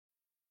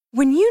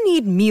When you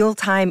need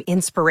mealtime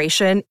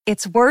inspiration,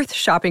 it's worth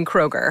shopping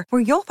Kroger,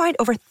 where you'll find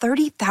over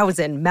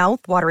 30,000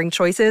 mouth-watering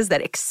choices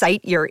that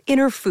excite your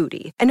inner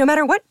foodie. And no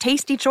matter what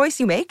tasty choice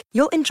you make,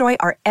 you'll enjoy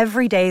our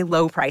everyday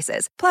low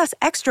prices, plus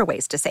extra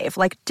ways to save,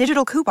 like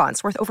digital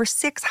coupons worth over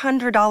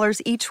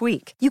 $600 each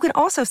week. You can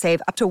also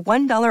save up to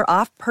 $1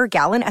 off per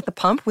gallon at the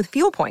pump with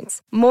fuel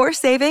points. More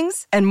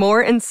savings and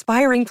more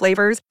inspiring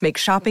flavors make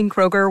shopping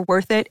Kroger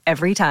worth it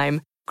every time.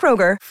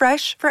 Kroger,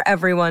 fresh for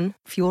everyone.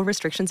 Fuel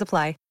restrictions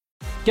apply.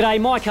 G'day,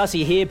 Mike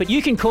Hussey here, but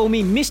you can call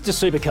me Mr.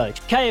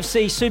 Supercoach.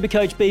 KFC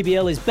Supercoach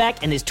BBL is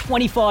back and there's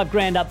 25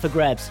 grand up for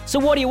grabs. So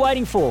what are you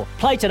waiting for?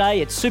 Play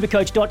today at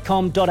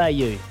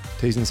supercoach.com.au.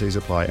 T's and C's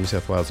apply. New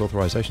South Wales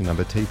authorisation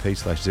number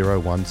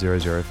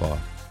TP/01005.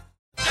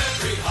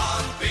 Every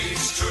heart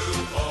beats true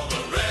for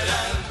the red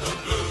and the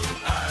blue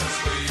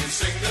as we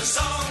sing the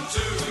song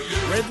to you.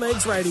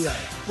 Redlegs Radio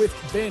with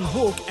Ben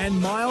Hook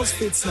and Miles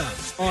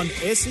Fitzner on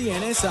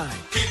SENSA.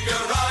 Keep your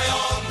eye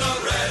on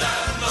the red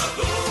and the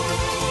blue.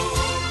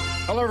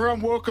 Hello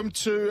everyone, welcome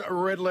to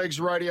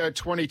Redlegs Radio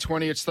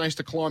 2020. It's thanks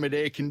to Climate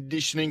Air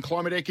Conditioning.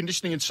 Climate Air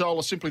Conditioning and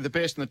Solar, simply the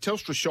best. And the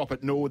Telstra shop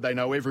at Norwood, they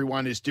know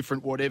everyone is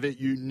different. Whatever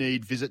you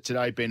need, visit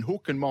today. Ben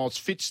Hook and Miles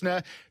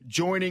Fitzner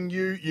joining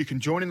you. You can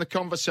join in the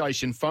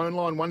conversation. Phone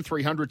line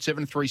 1300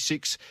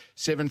 736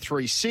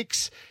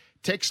 736.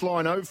 Text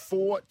line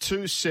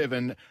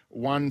 0427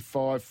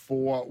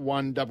 154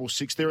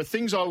 166. There are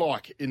things I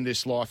like in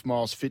this life,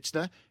 Miles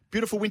Fitzner.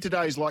 Beautiful winter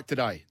days like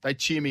today. They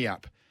cheer me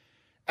up.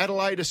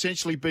 Adelaide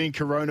essentially being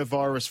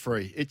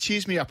coronavirus-free. It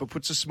cheers me up. It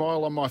puts a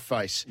smile on my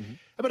face. How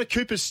about a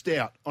Cooper's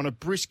Stout on a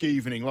brisk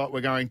evening like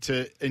we're going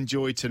to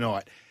enjoy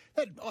tonight?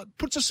 That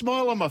puts a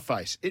smile on my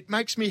face. It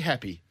makes me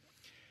happy.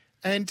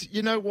 And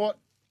you know what?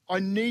 I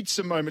need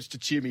some moments to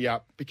cheer me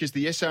up because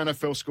the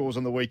SANFL scores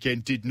on the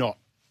weekend did not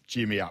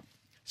cheer me up.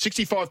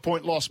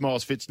 65-point loss,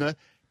 Miles Fitzner,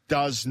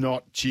 does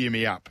not cheer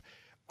me up.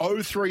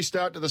 0-3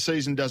 start to the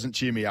season doesn't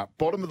cheer me up.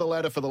 Bottom of the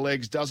ladder for the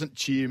Legs doesn't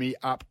cheer me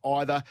up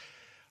either.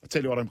 I'll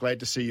tell you what, I'm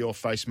glad to see your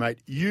face, mate.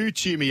 You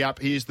cheer me up.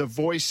 Here's the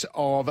voice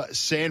of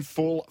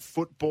Sandful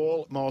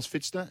football, Miles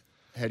Fitzner.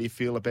 How do you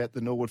feel about the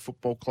Norwood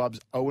Football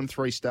Club's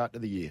 0-3 start to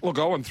the year? Look,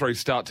 0-3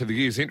 start to the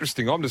year is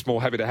interesting. I'm just more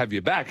happy to have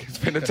you back. It's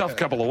been a tough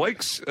couple of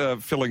weeks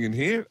filling in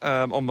here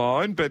on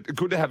my own, but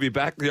good to have you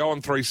back. The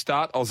 0-3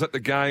 start, I was at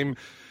the game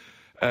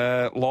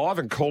live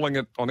and calling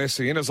it on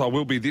SEN, as I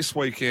will be this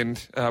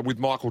weekend with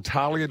Michael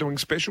Talia doing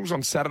specials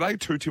on Saturday,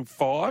 2 till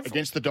 5.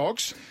 Against the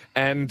Dogs.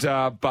 And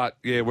but,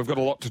 yeah, we've got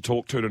a lot to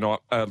talk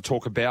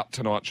about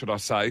tonight, should I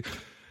say.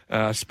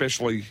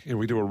 Especially,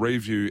 we do a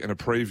review and a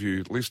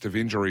preview list of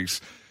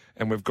injuries.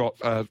 And we've got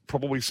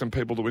probably some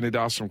people that we need to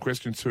ask some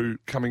questions to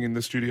coming in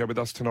the studio with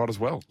us tonight as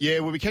well. Yeah,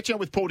 we'll be catching up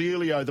with Paul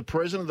D'Elio, the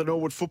president of the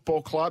Norwood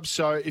Football Club.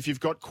 So if you've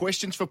got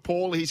questions for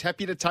Paul, he's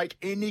happy to take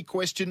any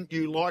question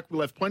you like.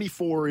 We'll have plenty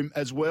for him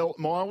as well,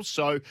 Miles.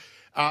 So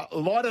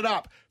light it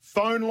up.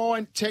 Phone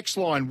line, text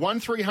line,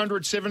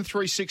 1300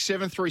 736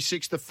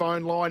 736, the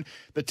phone line.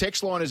 The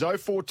text line is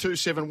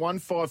 0427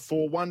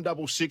 154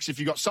 166. If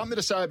you've got something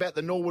to say about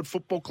the Norwood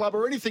Football Club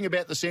or anything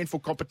about the Sandful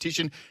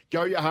competition,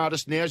 go your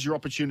hardest. Now's your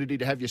opportunity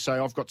to have your say.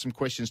 I've got some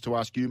questions to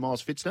ask you,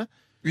 Miles Fitzner.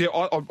 Yeah,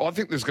 I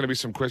think there's going to be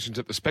some questions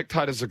that the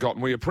spectators have got,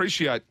 and we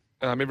appreciate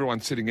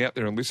everyone sitting out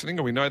there and listening,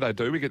 and we know they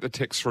do. We get the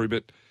text through,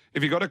 but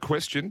if you've got a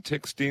question,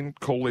 text in,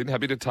 call in,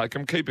 happy to take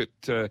them. Keep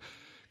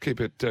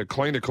it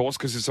clean, of course,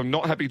 because there's some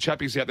not happy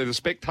chappies out there. The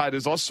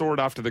spectators, I saw it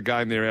after the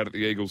game there out at the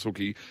Eagles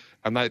hooky,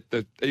 and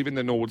even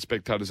the Norwood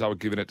spectators, they were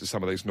giving it to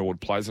some of these Norwood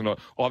players, and I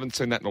haven't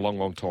seen that in a long,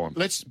 long time.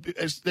 Let's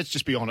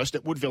just be honest.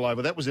 At Woodville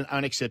Oval, that was an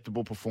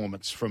unacceptable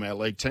performance from our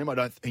league team. I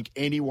don't think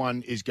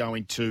anyone is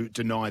going to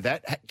deny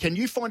that. Can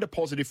you find a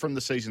positive from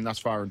the season thus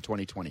far in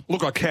 2020?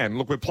 Look, I can.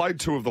 Look, we've played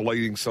two of the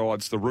leading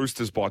sides, the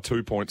Roosters by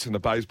 2 points and the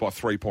Bays by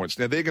 3 points.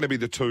 Now, they're going to be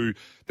the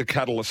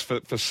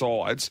catalysts for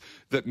sides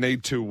that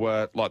need to,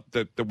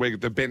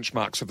 the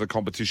benchmarks of the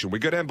competition. We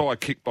go down by a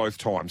kick both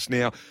times.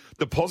 Now,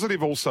 the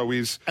positive also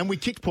is... And we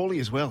kicked poorly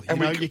as well.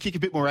 You kick a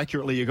bit more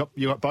accurately, you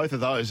got both of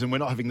those, and we're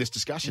not having this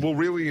discussion. Well,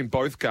 really, in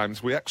both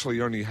games, we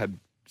actually only had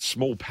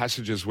small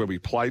passages where we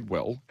played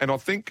well. And I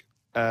think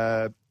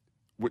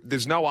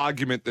there's no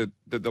argument that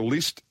the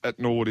list at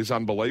Norwood is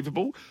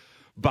unbelievable.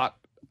 But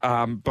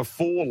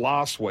before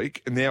last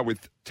week, and now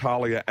with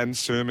Talia and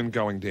Sermon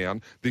going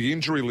down, the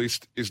injury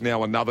list is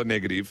now another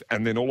negative,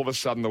 and then all of a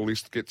sudden the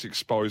list gets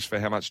exposed for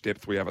how much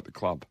depth we have at the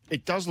club.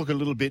 It does look a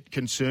little bit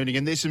concerning,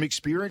 and there's some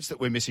experience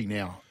that we're missing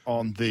now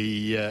on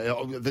the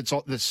that's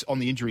on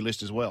the injury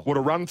list as well. Well,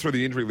 to run through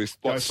the injury list,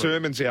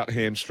 Sermon's out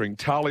hamstring,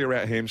 Talia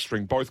out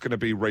hamstring, both going to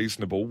be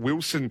reasonable.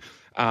 Wilson,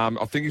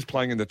 I think he's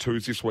playing in the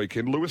twos this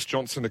weekend. Lewis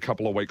Johnson a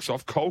couple of weeks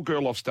off. Cole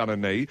Gerloff's done a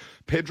knee.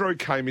 Pedro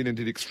came in and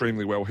did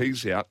extremely well.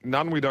 He's out.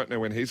 We don't know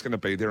when he's going to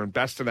be there, and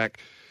Bastanak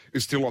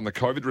is still on the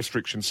COVID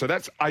restrictions. So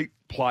that's 8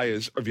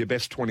 players of your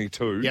best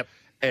 22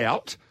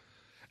 out,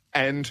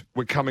 and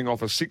we're coming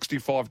off a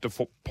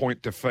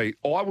 65-point defeat.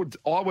 I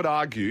would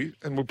argue,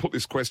 and we'll put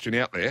this question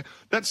out there,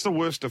 that's the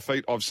worst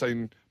defeat I've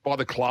seen by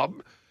the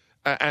club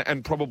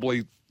and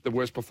probably the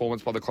worst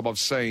performance by the club I've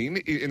seen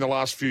in the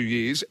last few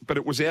years, but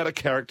it was out of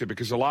character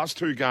because the last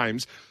 2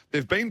 games,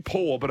 they've been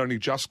poor but only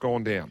just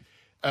gone down.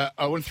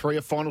 0-3,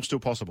 a final still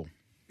possible?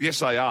 Yes,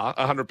 they are,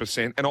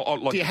 100%.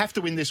 And do you have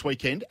to win this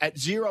weekend? At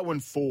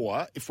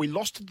 0-4, if we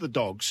lost to the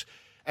Dogs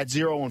at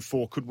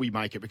 0-4, could we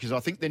make it? Because I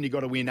think then you've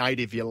got to win 8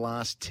 of your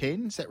last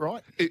 10. Is that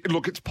right?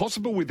 Look, it's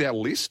possible with our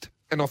list,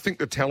 and I think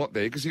the talent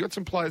there, because you've got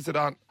some players that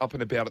aren't up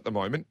and about at the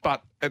moment,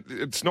 but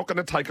it's not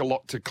going to take a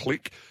lot to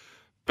click.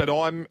 But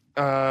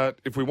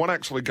if we want to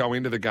actually go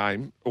into the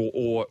game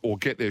or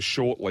get there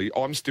shortly,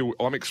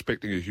 I'm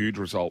expecting a huge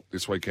result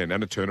this weekend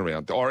and a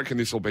turnaround. I reckon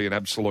this will be an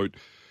absolute.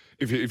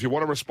 If you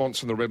want a response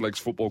from the Redlegs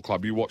Football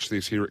Club, you watch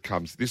this. Here it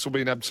comes. This will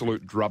be an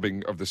absolute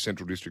drubbing of the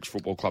Central Districts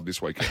Football Club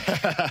this weekend.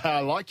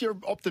 I like your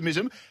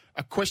optimism.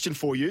 A question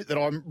for you that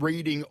I'm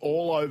reading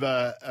all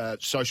over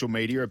social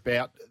media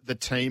about the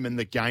team and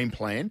the game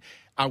plan.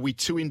 Are we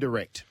too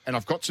indirect? And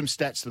I've got some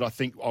stats that I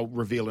think I'll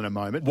reveal in a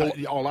moment. Well,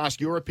 I'll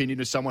ask your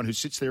opinion as someone who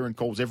sits there and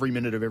calls every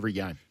minute of every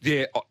game.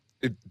 Yeah,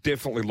 it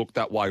definitely looked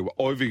that way.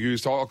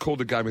 Overused. I called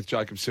the game with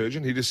Jacob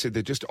Surgeon. He just said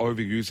they're just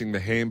overusing the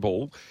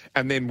handball.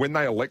 And then when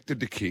they elected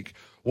to kick,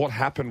 what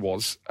happened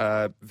was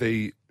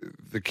the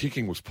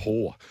kicking was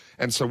poor.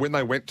 And so when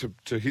they went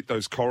to hit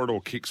those corridor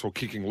kicks or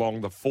kicking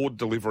long, the forward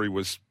delivery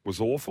was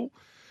awful.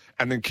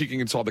 And then kicking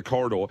inside the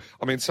corridor.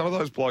 I mean, some of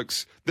those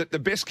blokes, the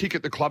best kick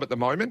at the club at the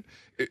moment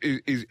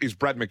is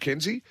Brad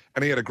McKenzie,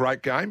 and he had a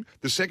great game.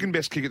 The second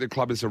best kick at the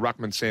club is the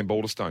ruckman, Sam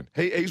Balderstone.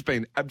 He's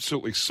been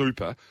absolutely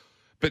super.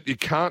 But you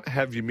can't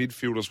have your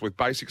midfielders with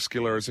basic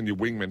skill errors and your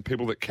wingmen,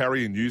 people that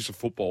carry and use the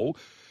football,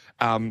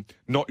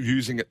 not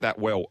using it that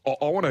well.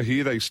 I want to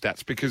hear these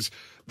stats because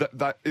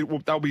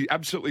they'll be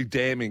absolutely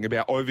damning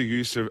about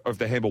overuse of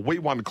the handball. We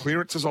won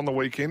clearances on the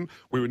weekend.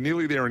 We were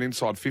nearly there in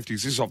inside 50s.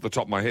 This is off the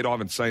top of my head. I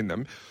haven't seen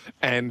them.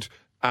 And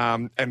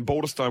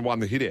Balderstone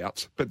won the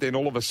hit-outs, but then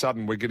all of a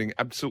sudden we're getting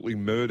absolutely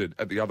murdered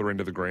at the other end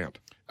of the ground.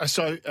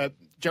 So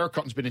Jared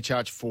Cotton's been in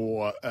charge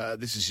for,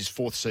 this is his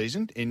 4th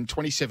season. In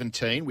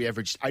 2017, we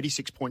averaged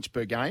 86 points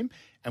per game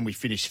and we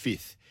finished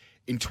 5th.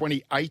 In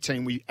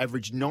 2018, we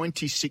averaged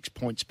 96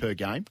 points per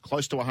game,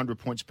 close to 100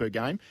 points per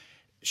game.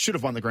 Should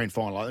have won the grand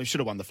final. They should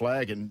have won the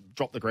flag and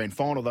dropped the grand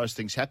final. Those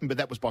things happened, but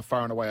that was by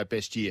far and away our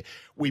best year.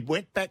 We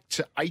went back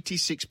to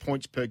 86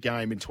 points per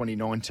game in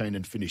 2019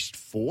 and finished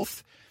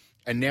 4th.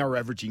 And now we're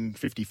averaging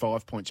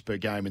 55 points per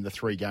game in the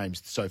 3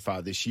 games so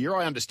far this year.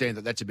 I understand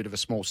that that's a bit of a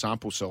small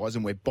sample size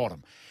and we're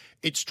bottom.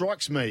 It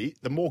strikes me,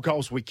 the more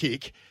goals we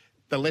kick,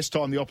 the less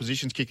time the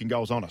opposition's kicking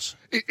goals on us.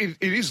 It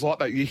is like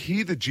that. You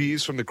hear the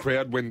jeers from the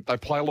crowd when they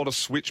play a lot of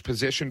switch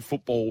possession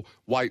football,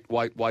 wait,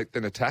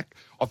 then attack.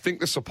 I think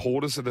the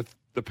supporters are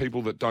the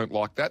people that don't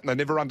like that, and they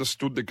never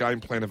understood the game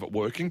plan of it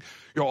working.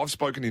 You know, I've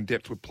spoken in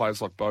depth with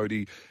players like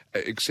Bodie,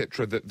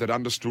 etc., that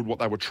understood what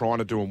they were trying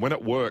to do, and when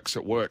it works,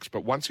 it works.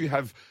 But once you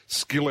have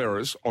skill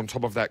errors on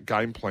top of that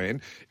game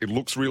plan, it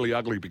looks really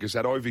ugly because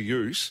that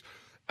overuse,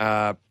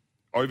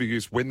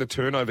 when the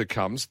turnover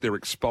comes, they're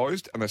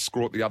exposed and they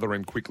score at the other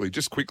end quickly.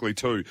 Just quickly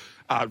too,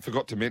 I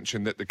forgot to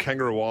mention that the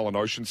Kangaroo Island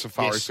Ocean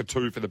Safari for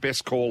 2 for the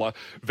best caller,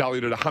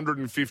 valued at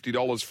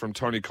 $150 from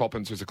Tony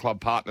Coppins, who's a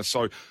club partner.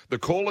 So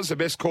the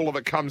best caller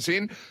that comes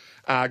in,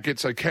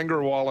 gets a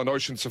Kangaroo Island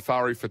Ocean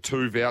Safari for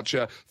 2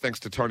 voucher, thanks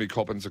to Tony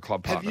Coppins, a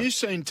club partner. Have you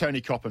seen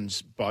Tony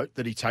Coppins' boat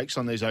that he takes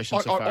on these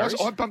ocean safaris?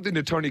 I bumped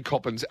into Tony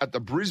Coppins at the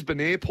Brisbane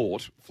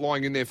airport,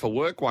 flying in there for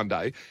work one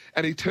day,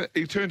 and he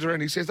turns around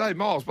and he says, "Hey,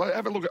 Miles,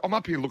 have a look. I'm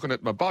up here looking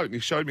at my boat," and he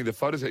showed me the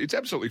photos. It's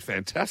absolutely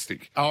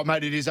fantastic. Oh,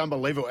 mate, it is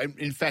unbelievable.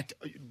 In fact,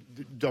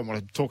 don't want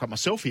to talk up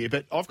myself here,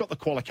 but I've got the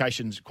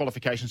qualifications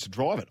to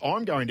drive it.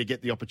 I'm going to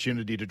get the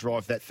opportunity to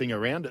drive that thing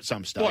around at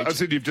some stage. Well, I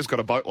said you've just got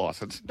a boat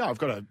licence. No, I've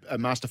got a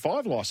Master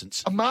 5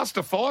 licence. A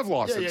Master 5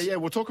 licence? Yeah.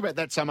 We'll talk about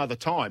that some other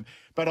time.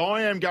 But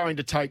I am going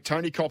to take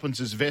Tony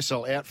Coppins'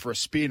 vessel out for a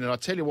spin, and I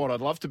tell you what,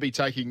 I'd love to be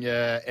taking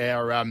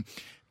our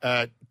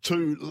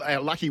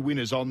lucky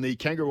winners on the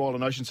Kangaroo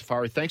Island Ocean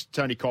Safari. Thanks to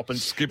Tony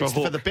Coppins. Skip a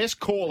hook. For the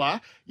best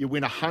caller, you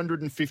win a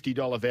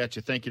 $150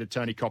 voucher. Thank you to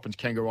Tony Coppins,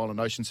 Kangaroo Island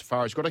Ocean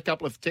Safari. Got a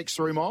couple of texts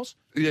through, Miles?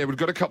 Yeah, we've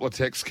got a couple of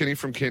texts. Kenny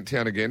from Kent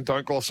Town again.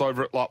 Don't gloss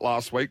over it like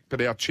last week,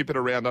 but our chip it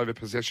around over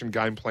possession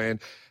game plan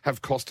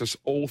have cost us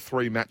all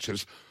 3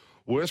 matches.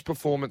 Worst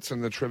performance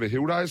in the Trevor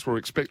Hill days. We're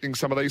expecting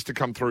some of these to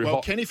come through.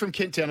 Well, Kenny from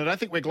Kent Town, I don't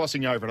think we're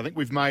glossing over it. I think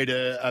we've made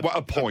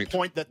a point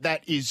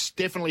that is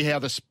definitely how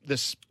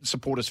the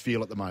supporters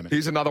feel at the moment.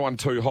 Here's another one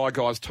too. Hi,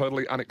 guys.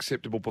 Totally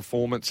unacceptable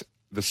performance.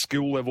 The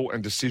skill level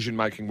and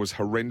decision-making was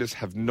horrendous.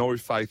 Have no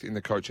faith in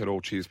the coach at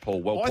all. Cheers,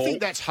 Paul. Well, I Paul, think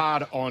that's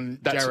hard on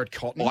Jared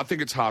Cotton. I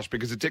think it's harsh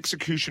because it's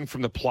execution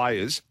from the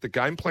players. The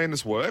game plan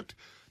has worked.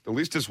 The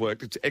list has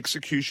worked. It's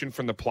execution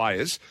from the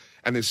players,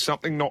 and there's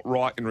something not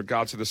right in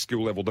regards to the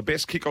skill level. The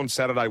best kick on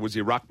Saturday was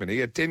your ruckman. He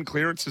had 10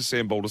 clearances,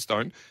 Sam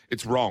Balderstone.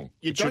 It's wrong.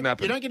 It shouldn't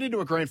happen. You don't get into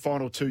a grand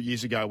final 2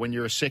 years ago when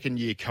you're a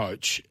second-year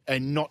coach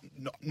and not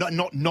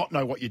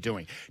know what you're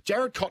doing.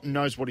 Jared Cotton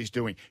knows what he's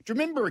doing. Do you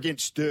remember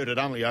against Sturt at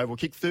Unley Oval,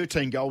 kicked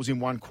 13 goals in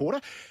one quarter?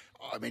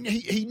 I mean,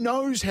 he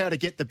knows how to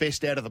get the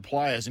best out of the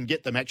players and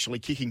get them actually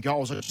kicking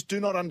goals. I just do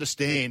not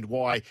understand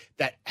why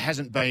that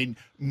hasn't been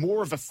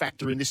more of a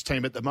factor in this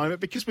team at the moment,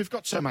 because we've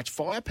got so much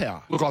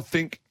firepower. Look, I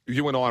think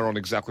you and I are on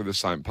exactly the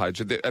same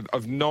page.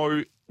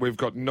 We've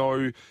got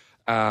no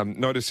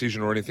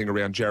decision or anything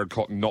around Jared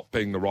Cotton not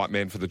being the right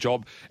man for the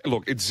job.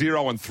 Look, it's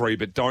 0-3,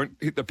 but don't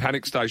hit the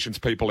panic stations,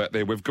 people out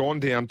there. We've gone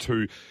down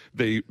to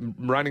the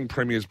reigning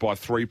premiers by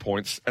 3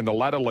 points and the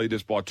ladder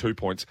leaders by 2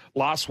 points.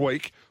 Last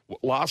week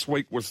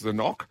was the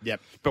knock.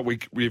 Yep. But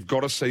we've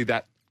got to see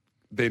that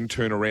then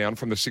turn around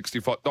from the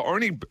 65.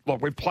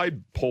 We've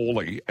played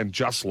poorly and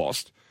just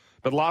lost.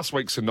 But last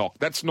week's a knock.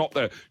 That's not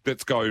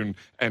that's going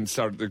and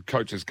started the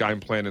coach's game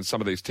plan and some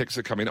of these texts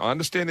that come in. I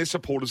understand they're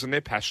supporters and they're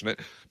passionate,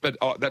 but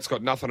that's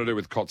got nothing to do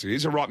with Cotsy.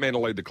 He's the right man to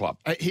lead the club.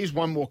 Here's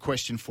one more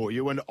question for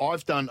you. And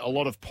I've done a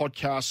lot of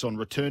podcasts on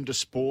return to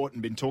sport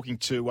and been talking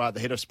to the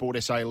head of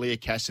Sport SA, Leah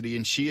Cassidy,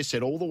 and she has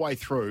said all the way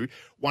through,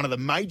 one of the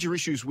major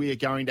issues we are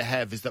going to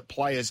have is that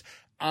players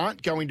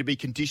aren't going to be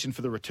conditioned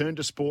for the return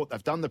to sport.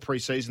 They've done the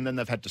pre-season, then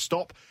they've had to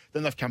stop,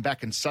 then they've come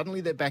back, and suddenly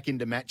they're back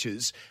into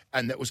matches,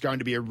 and that was going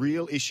to be a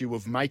real issue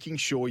of making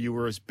sure you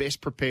were as best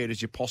prepared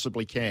as you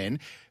possibly can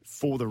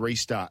for the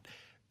restart.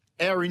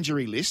 Our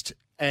injury list,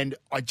 and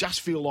I just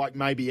feel like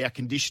maybe our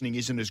conditioning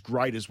isn't as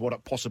great as what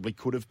it possibly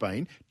could have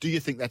been. Do you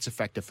think that's a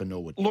factor for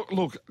Norwood?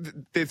 Look,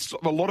 there's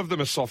a lot of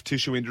them are soft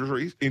tissue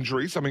injuries.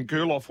 I mean,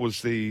 Gerloff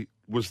was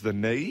the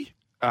knee,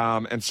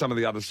 and some of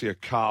the others here,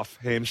 calf,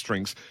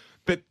 hamstrings.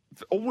 But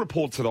all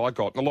reports that I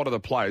got, and a lot of the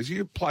players,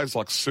 you players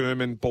like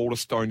Sermon,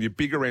 Balderstone, your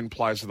bigger end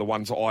players are the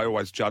ones that I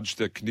always judge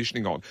the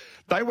conditioning on.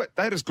 They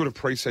had as good a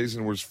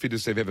pre-season or as fit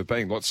as they've ever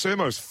been. Like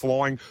Sermo's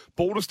flying,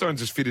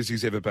 Balderstone's as fit as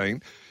he's ever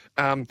been.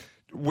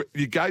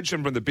 You gauge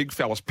them from the big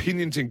fellas.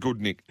 Pinion's in good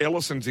nick.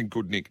 Ellison's in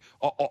good nick.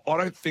 I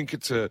don't think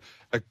it's a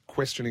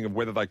questioning of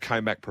whether they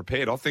came back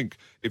prepared. I think,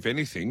 if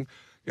anything,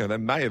 they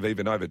may have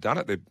even overdone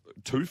it. They're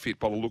too fit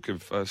by the look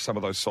of some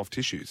of those soft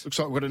tissues. Looks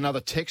like we've got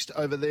another text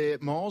over there,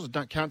 Miles.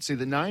 I can't see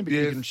the name, but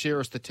you can share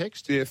us the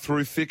text. Yeah,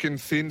 through thick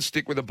and thin,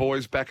 stick with the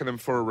boys, backing them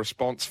for a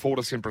response.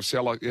 Fortis and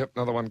Priscilla, yep,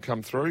 another one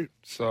come through.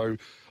 So,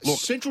 look,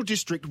 Central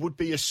District would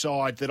be a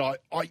side that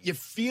you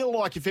feel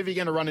like if ever you're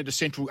going to run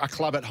into a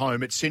club at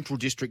home, it's Central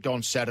District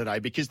on Saturday,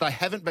 because they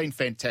haven't been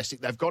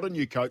fantastic. They've got a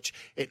new coach.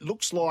 It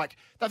looks like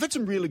they've had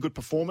some really good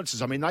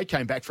performances. I mean, they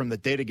came back from the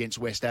dead against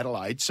West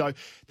Adelaide, so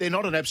they're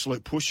not an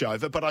absolute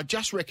pushover, but I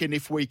just reckon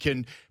if we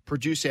can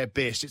produce our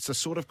best, it's the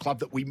sort of club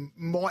that we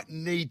might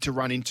need to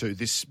run into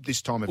this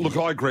time of year. Look,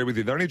 I agree with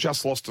you. They only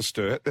just lost to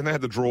Sturt. Then they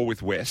had the draw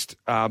with West.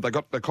 They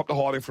copped a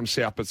hiding from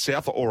South, but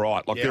South are all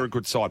right. They're a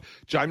good side.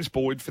 James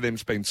Boyd for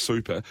them's been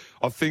super.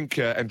 I think,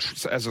 and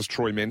as is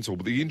Troy Menzel,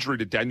 but the injury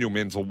to Daniel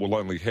Menzel will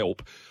only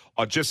help.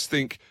 I just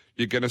think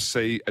you're going to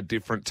see a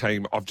different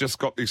team. I've just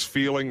got this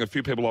feeling, a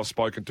few people I've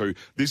spoken to,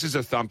 this is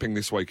a thumping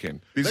this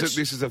weekend. This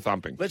is a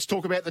thumping. Let's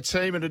talk about the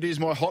team, and it is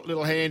my hot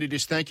little hand. It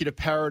is thank you to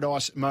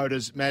Paradise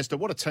Motors Mazda.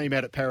 What a team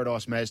out at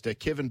Paradise Mazda.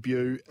 Kevin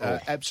Bew,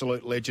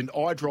 absolute legend.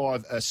 I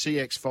drive a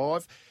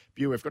CX-5.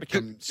 Bew, we've got to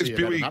come see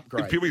about an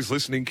upgrade. If Bewey's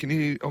listening,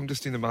 I'm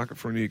just in the market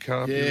for a new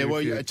car. Yeah,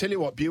 I tell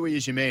you what, Bewey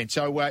is your man.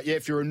 So,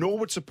 if you're a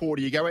Norwood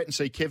supporter, you go out and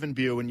see Kevin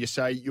Bew and you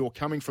say you're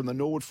coming from the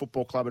Norwood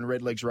Football Club and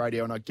Redlegs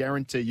Radio, and I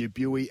guarantee you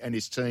Bewey and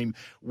his team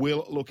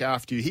will look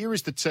after you. Here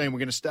is the team. We're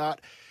going to start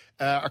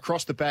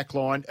across the back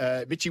line.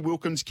 Mitchie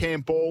Wilkins,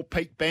 Cam Ball,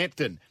 Pete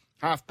Bampton,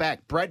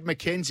 half-back, Brad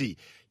McKenzie,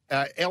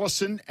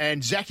 Ellison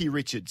and Zachy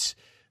Richards.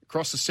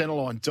 Across the centre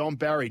line, Dom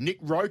Barry,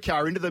 Nick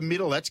Rokar into the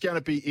middle. That's going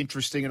to be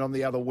interesting. And on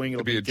the other wing,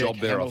 it'll be a job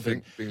there, Hamilton. I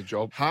think. Be a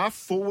job. Half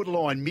forward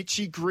line,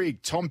 Mitchie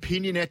Grigg, Tom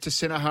Pinion out to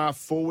centre half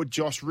forward,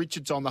 Josh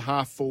Richards on the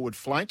half forward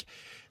flank.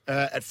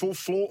 At full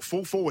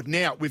forward.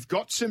 Now, we've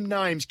got some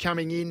names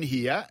coming in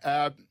here.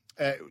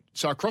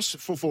 So across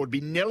full forward would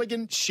be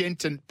Nelligan,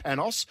 Shenton,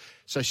 Panos.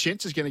 So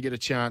Shent's is going to get a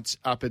chance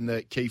up in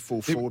the key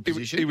full forward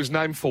position. He was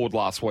named forward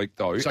last week,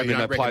 though. So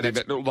they played him.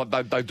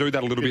 They do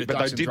that a little bit, but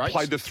they did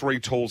play the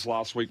three talls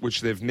last week, which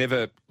they've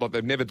never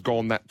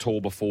gone that tall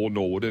before,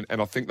 Norwood,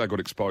 and I think they got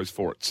exposed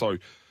for it. So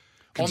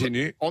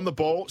continue. On the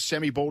ball,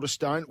 Sammy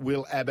Balderstone,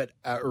 Will Abbott,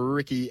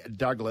 Ricky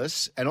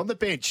Douglas. And on the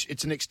bench,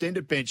 it's an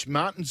extended bench.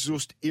 Martin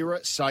Zust,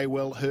 Ira,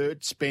 Saywell,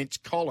 Hurd, Spence,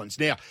 Collins.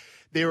 Now,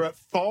 there are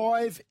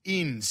 5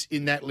 ins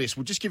in that list.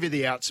 We'll just give you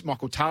the outs.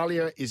 Michael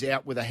Talia is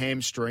out with a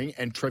hamstring,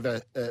 and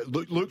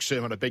Luke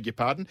Sermon, I beg your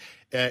pardon,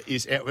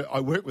 is out. I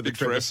work with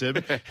Trevor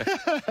Sermon.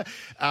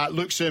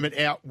 Luke Sermon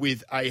out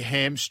with a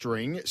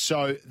hamstring.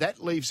 So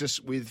that leaves us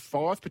with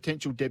 5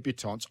 potential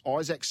debutants: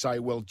 Isaac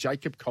Saywell,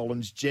 Jacob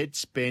Collins, Jed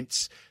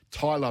Spence,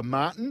 Tyler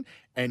Martin,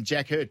 and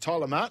Jack Hurd.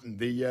 Tyler Martin,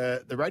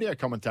 the radio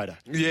commentator.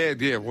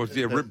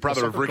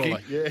 Brother of Ricky.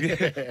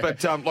 Yeah.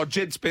 But like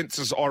Jed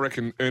Spence's, I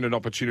reckon, earn an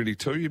opportunity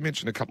too. You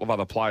mentioned a couple of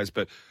other players,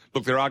 but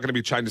look, there are going to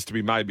be changes to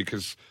be made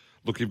because,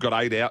 look, you've got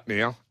 8 out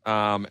now,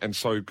 and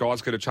so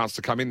guys get a chance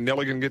to come in.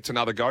 Nelligan gets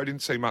another go.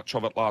 Didn't see much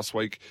of it last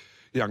week.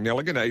 Young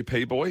Nelligan,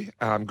 EP boy,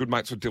 good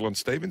mates with Dylan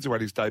Stevens, who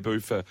had his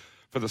debut for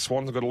the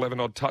Swans and got 11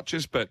 odd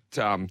touches, but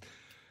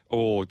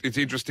Oh, it's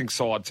an interesting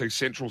side. See,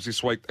 Centrals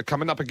this week are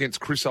coming up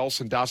against Chris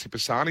Olsen, Darcy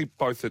Pisani,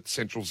 both at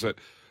Centrals that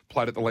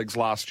played at the Leagues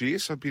last year,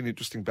 so it'll be an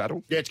interesting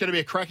battle. Yeah, it's going to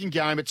be a cracking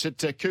game. It's at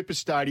Cooper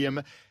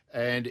Stadium,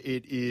 and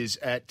it is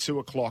at 2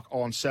 o'clock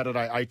on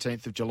Saturday,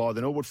 18th of July.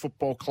 The Norwood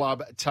Football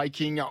Club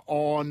taking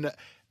on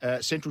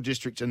Central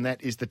District, and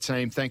that is the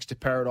team, thanks to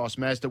Paradise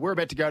Mazda. We're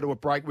about to go to a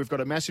break. We've got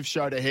a massive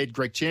show ahead.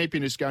 Greg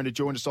Champion is going to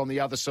join us on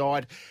the other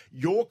side.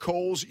 Your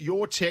calls,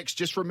 your texts.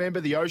 Just remember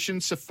the Ocean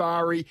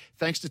Safari,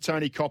 thanks to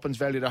Tony Coppins,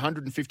 valued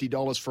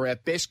 $150 for our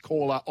best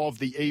caller of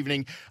the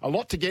evening. A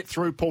lot to get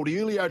through. Paul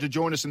DiUlio to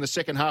join us in the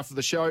second half of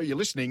the show. You're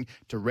listening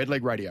to Red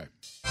Leg Radio.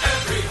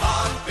 Every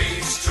heart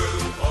beats true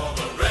for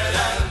the red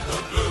and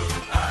the blue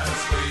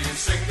as we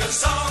sing the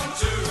song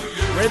to you.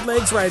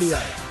 Redlegs Radio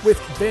with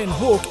Ben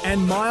Hook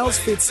and Miles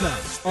Fitzner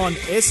on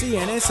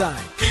SENSA.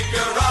 Keep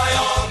your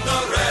eye on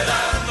the red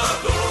and the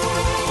blue.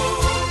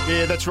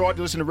 Yeah, that's right.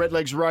 You listen to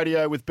Redlegs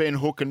Radio with Ben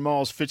Hook and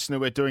Miles Fitzner.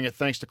 We're doing it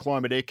thanks to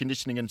Climate Air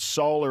Conditioning and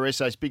Solar,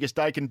 SA's biggest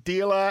Aiken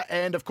dealer.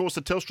 And, of course,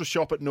 the Telstra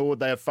shop at Nord.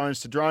 They have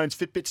phones to drones,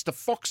 Fitbits to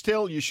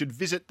Foxtel. You should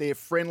visit their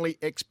friendly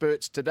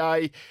experts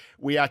today.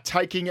 We are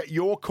taking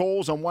your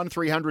calls on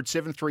 1300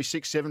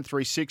 736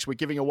 736. We're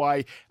giving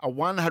away a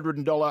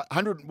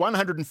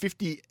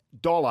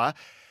 $150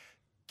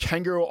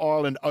 Kangaroo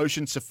Island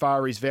Ocean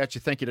Safaris voucher.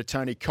 Thank you to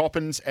Tony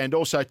Coppins. And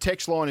also,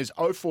 text line is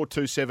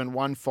 0427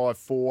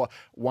 154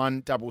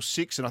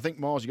 166. And I think,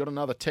 Miles, you got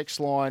another text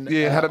line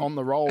on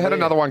the roll. Had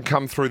another one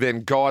come through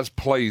then. Guys,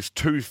 please,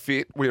 too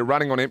fit. We're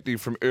running on empty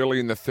from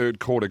early in the third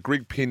quarter.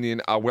 Greg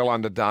Pinion are well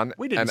underdone.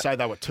 We didn't say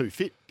they were too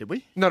fit, did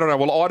we? No.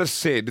 Well, I just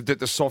said that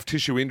the soft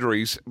tissue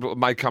injuries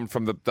may come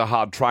from the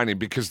hard training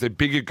because they're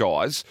bigger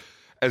guys.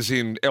 As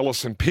in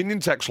Ellison.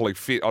 Pinion's actually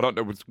fit. I don't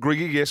know.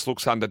 Griggy, yes,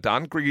 looks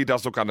underdone. Griggy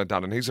does look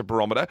underdone, and he's a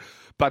barometer.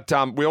 But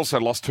we also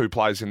lost 2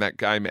 players in that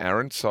game,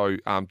 Aaron. So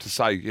to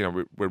say,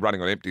 we're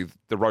running on empty,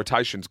 the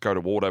rotations go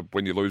to water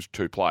when you lose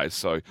 2 players.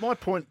 So my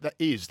point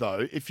is,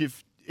 though, if you're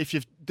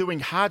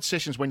doing hard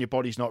sessions when your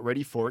body's not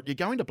ready for it, you're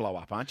going to blow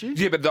up, aren't you?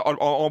 Yeah, but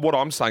what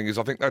I'm saying is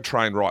I think they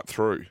train right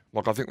through.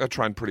 Like, I think they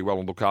train pretty well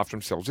and look after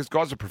themselves. These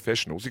guys are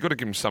professionals. You've got to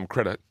give them some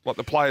credit. Like,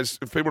 the players,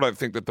 if people don't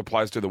think that the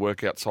players do the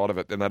work outside of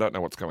it, then they don't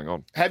know what's going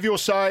on. Have your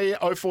say,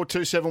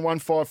 0427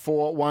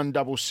 154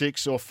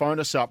 166, or phone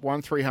us up,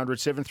 1300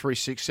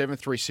 736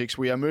 736.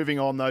 We are moving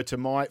on, though, to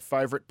my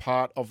favourite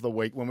part of the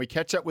week, when we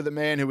catch up with a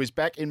man who is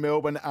back in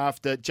Melbourne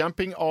after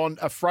jumping on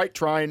a freight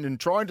train and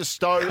trying to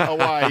stow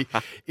away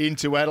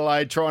into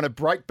Adelaide, trying to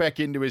break back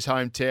into his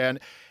hometown.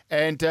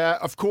 And,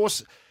 of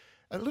course,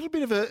 a little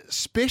bit of a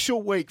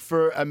special week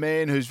for a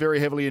man who's very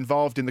heavily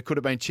involved in the Could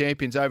Have Been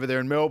Champions over there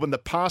in Melbourne, the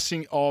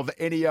passing of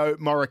Ennio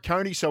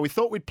Morricone. So we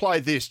thought we'd play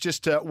this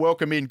just to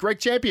welcome in Greg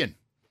Champion.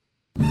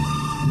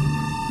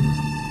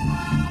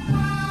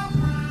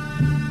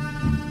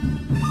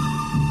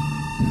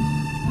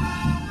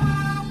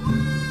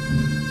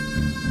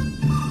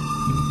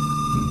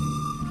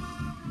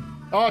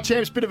 Oh,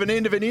 champs, bit of an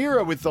end of an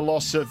era with the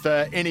loss of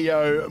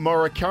Ennio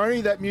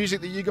Morricone, that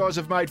music that you guys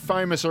have made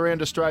famous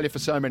around Australia for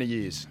so many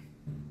years.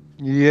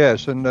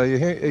 Yes, and are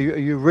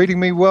you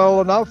reading me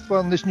well enough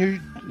on this new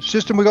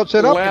system we got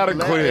set up? Loud and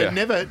clear.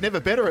 Never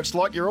better. It's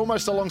like you're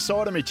almost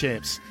alongside of me,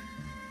 champs.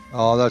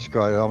 Oh, that's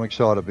great. I'm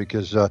excited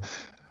because,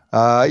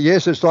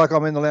 yes, it's like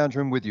I'm in the lounge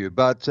room with you.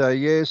 But,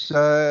 yes,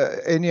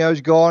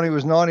 Ennio's gone. He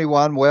was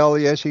 91. Well,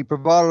 yes, he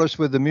provided us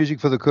with the music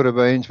for the Could Have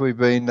Beens. We've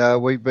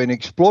been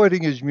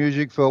exploiting his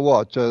music for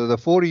what? The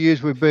 40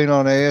 years we've been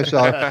on air.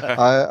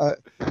 So,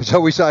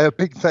 so we say a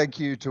big thank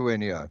you to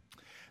Ennio.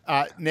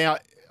 Now,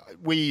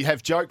 we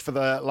have joked for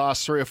the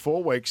last 3 or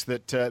 4 weeks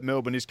that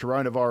Melbourne is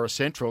coronavirus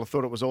central. I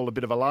thought it was all a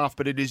bit of a laugh,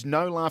 but it is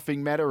no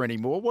laughing matter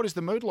anymore. What is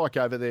the mood like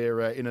over there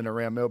in and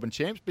around Melbourne,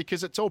 champs?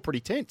 Because it's all pretty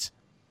tense.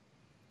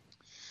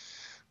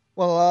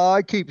 Well,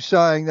 I keep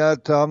saying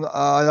that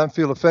I don't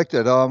feel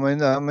affected. I'm in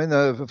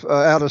the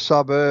outer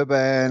suburb,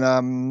 and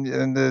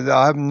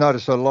I haven't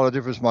noticed a lot of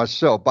difference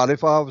myself. But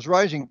if I was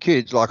raising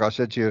kids, like I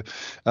said to you,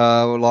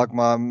 like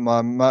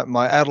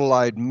my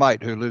Adelaide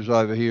mate who lives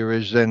over here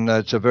is, then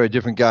it's a very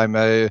different game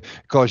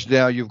because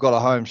now you've got a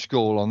home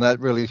school, and that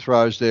really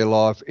throws their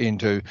life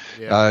into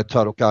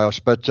total chaos.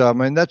 But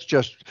that's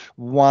just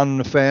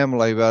one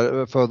family.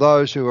 But for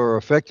those who are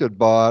affected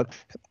by it,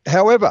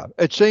 however,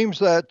 it seems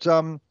that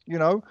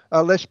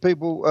less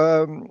people,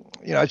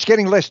 it's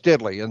getting less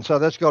deadly, and so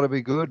that's got to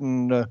be good,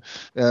 and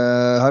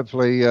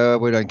hopefully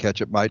we don't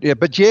catch it, mate. Yeah,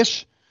 but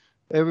yes,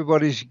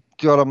 everybody's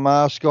got a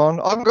mask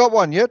on. I haven't got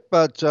one yet,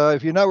 but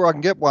if you know where I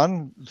can get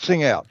one,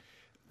 sing out.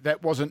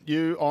 That wasn't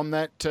you on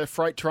that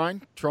freight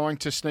train trying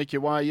to sneak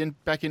your way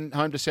back in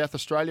home to South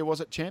Australia, was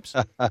it, champs?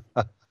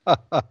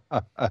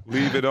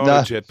 Leave it on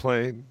a jet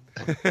plane.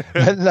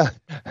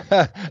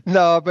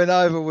 No, I've been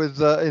over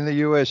with in the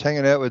US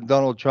hanging out with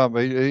Donald Trump.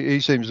 He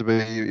seems to be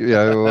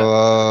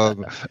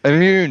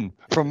immune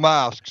from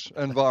masks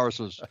and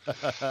viruses.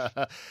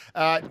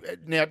 Now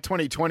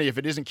 2020, if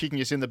it isn't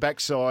kicking us in the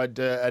backside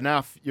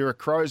enough, you're a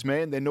Crows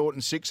man, they're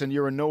Norton 6, and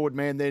you're a Norwood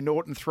man, they're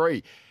Norton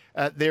 3.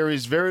 There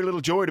is very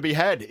little joy to be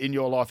had in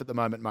your life at the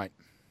moment, mate.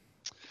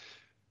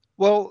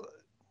 Well,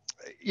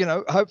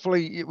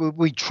 hopefully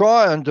we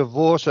try and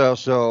divorce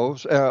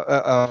ourselves,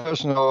 our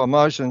personal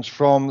emotions,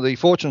 from the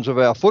fortunes of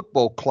our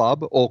football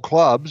club or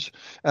clubs.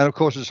 And of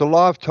course, it's a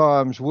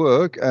lifetime's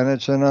work, and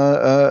it's an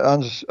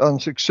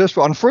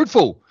unsuccessful,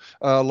 unfruitful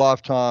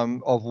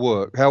lifetime of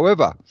work.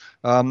 However,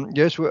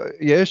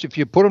 yes, if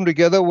you put them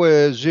together,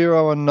 we're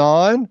 0 and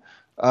 9.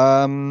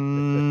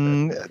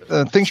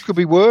 Things could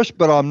be worse,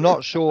 but I'm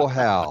not sure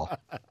how.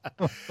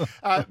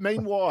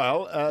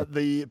 Meanwhile,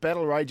 the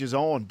battle rages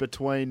on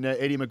between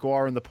Eddie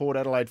Maguire and the Port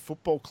Adelaide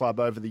Football Club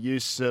over the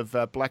use of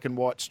black and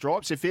white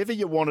stripes. If ever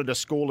you wanted a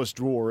scoreless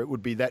draw, it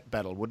would be that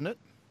battle, wouldn't it?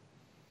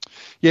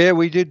 Yeah,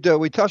 we did.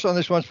 We touched on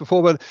this once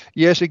before, but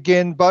yes,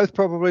 again, both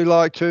probably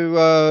like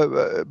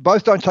to.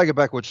 Both don't take a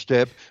backward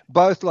step.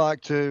 Both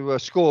like to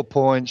score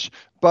points.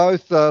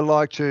 Both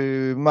like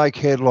to make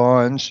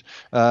headlines.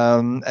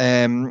 And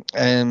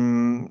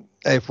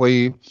if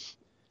we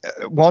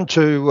want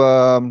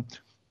to,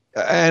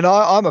 and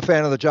I'm a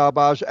fan of the jar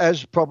bars,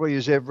 as probably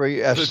as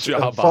every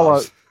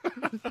follow.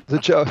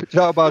 The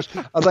jail bars,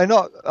 are they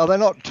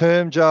not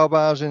termed jail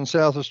bars in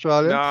South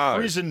Australia? No,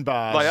 prison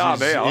bars. They are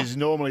now. Is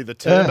normally the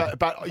term. Yeah.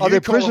 But they're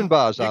prison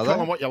bars, you are call they?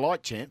 them what you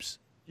like, champs.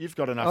 You've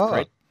got enough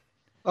credit.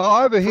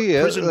 Oh, over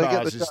here, prison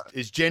bars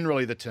is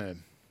generally the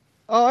term.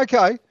 Oh,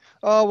 okay.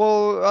 Oh,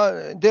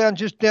 well,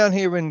 down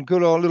here in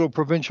good old little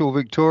provincial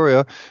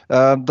Victoria,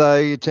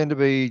 they tend to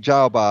be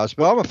jail bars.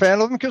 But I'm a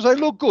fan of them because they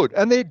look good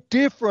and they're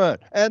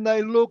different and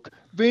they look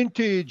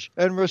vintage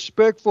and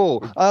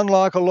respectful,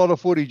 unlike a lot of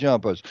footy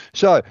jumpers.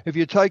 So if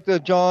you take the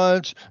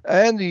Giants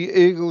and the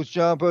Eagles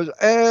jumpers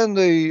and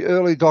the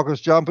early Dockers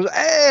jumpers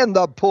and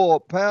the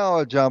Port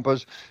Power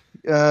jumpers,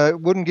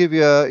 wouldn't give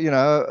you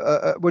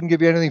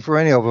anything for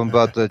any of them,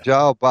 but the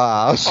jail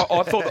bars.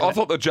 I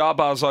thought the jar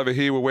bars over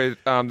here were where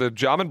the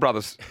Jarman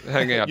brothers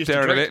hang out,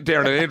 Darren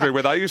and Andrew,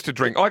 where they used to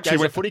drink. I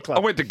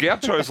went to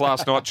Gaucho's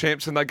last night,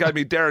 champs, and they gave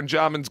me Darren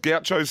Jarman's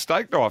Gaucho's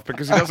steak knife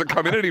because he doesn't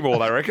come in anymore,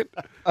 they reckon.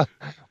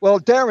 Well,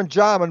 Darren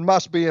Jarman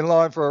must be in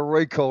line for a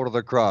recall to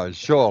the Crows,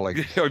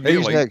 surely. Yeah,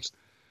 he's next.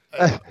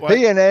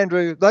 He and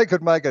Andrew, they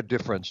could make a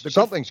difference.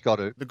 Something's got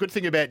to. The good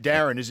thing about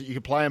Darren is that you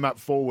can play him up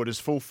forward as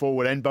full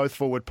forward and both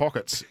forward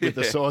pockets with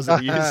the size that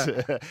he is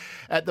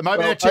at the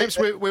moment. Now, champs,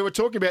 we were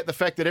talking about the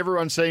fact that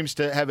everyone seems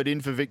to have it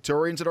in for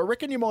Victorians, and I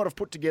reckon you might have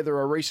put together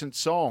a recent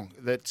song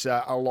that's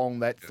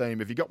along that theme.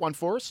 Have you got one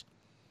for us?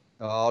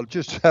 I'll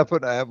just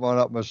happen to have one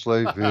up my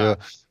sleeve here.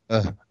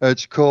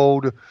 It's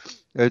called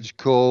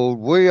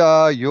We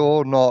Are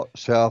You're Not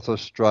South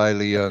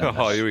Australians.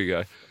 Oh, here we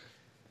go.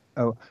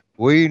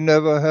 We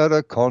never had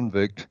a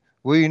convict.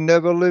 We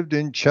never lived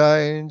in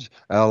chains.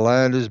 Our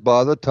land is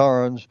by the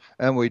torrens,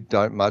 and we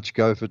don't much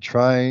go for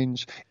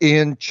trains.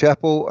 Ian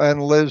Chappell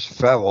and Les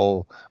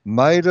Farrell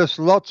made us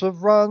lots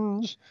of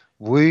runs.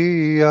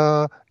 We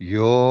are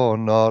You're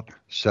Not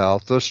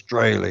South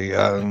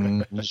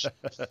Australians.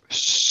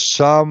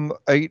 Some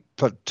eat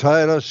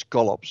potato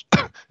scallops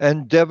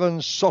and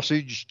Devon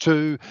sausage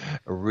too.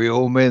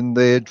 Real men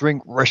there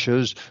drink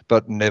rashers,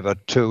 but never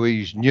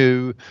Tooheys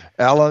new.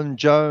 Alan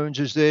Jones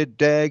is their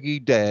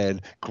daggy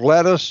dad.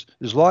 Gladys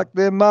is like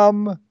their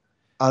mum.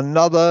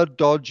 Another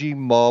dodgy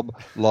mob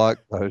like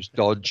those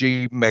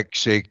dodgy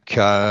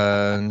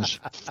Mexicans.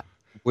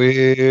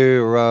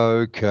 We're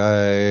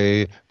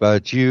okay,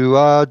 but you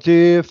are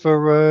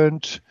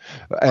different.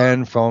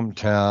 And from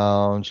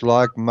towns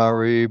like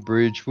Murray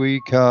Bridge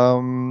we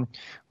come.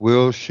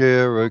 We'll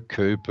share a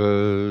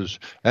Cooper's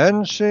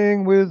and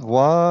sing with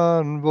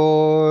one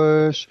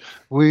voice.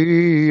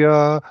 We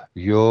are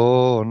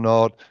You're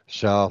Not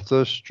South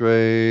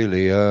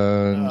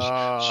Australians.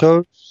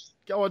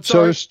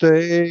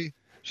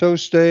 So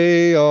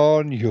stay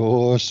on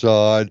your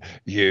side,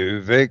 you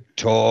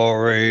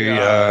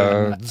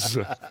Victorians.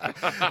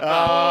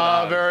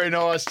 Very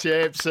nice,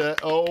 champs.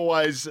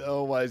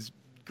 Always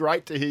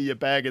great to hear you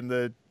bagging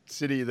the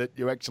city that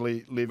you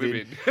actually live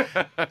in. Very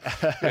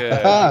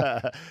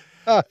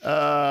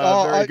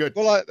good.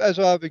 Well, as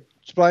I've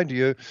explained to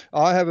you,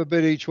 I have a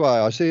bit each way.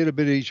 I see it a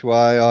bit each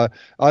way.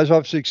 As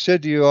I've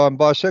said to you, I'm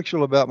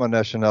bisexual about my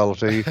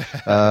nationality.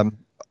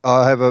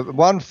 I have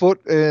one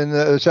foot in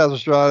South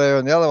Australia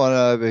and the other one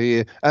over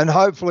here, and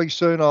hopefully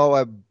soon I'll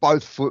have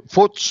both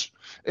foots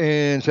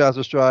in South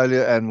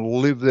Australia and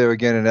live there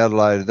again in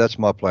Adelaide. That's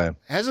my plan.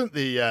 Hasn't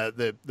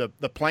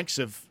the planks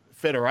of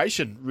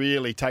Federation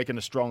really taken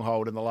a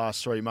stronghold in the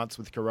last 3 months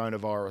with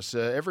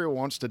coronavirus? Everyone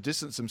wants to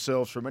distance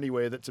themselves from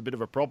anywhere that's a bit of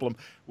a problem.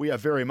 We are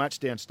very much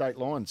down state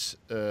lines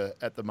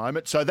at the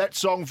moment. So that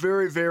song,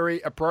 very,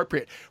 very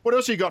appropriate. What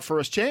else you got for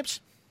us,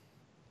 champs?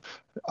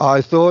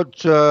 I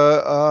thought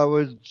I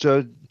would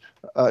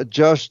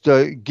just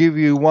give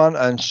you one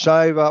and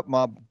save up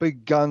my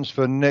big guns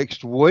for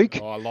next week.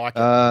 Oh, I like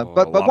it.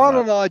 But why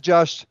don't I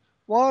just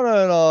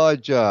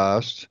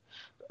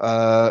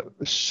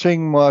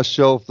sing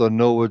myself the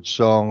Norwood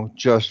song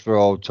just for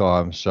old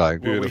time's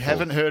sake? Well, we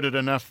haven't heard it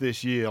enough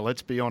this year,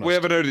 let's be honest. We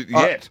haven't heard it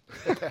yet.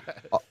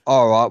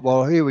 All right,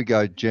 well, here we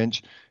go,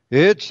 gents.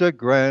 It's a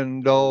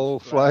grand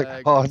old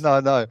flag. Oh,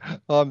 no.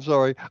 I'm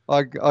sorry.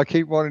 I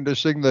keep wanting to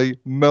sing the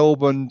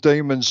Melbourne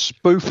Demons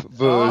spoof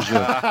version.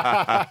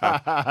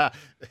 I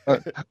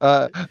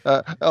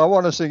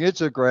want to sing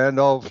It's a Grand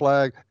Old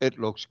Flag. It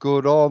looks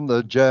good on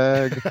the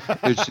Jag.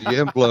 It's the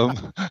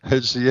emblem.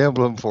 It's the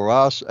emblem for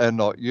us and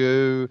not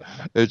you.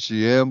 It's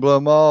the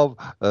emblem of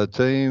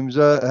teams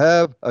that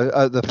have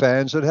the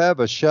fans that have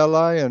a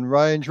Chalet and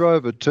Range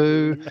Rover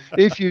too.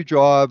 If you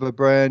drive a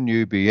brand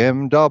new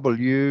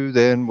BMW,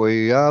 then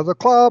we are the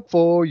club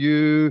for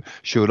you.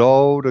 Should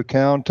old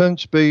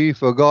accountants be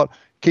forgot,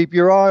 keep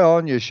your eye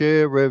on your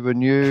share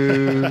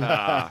revenue.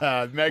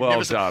 Magnificent.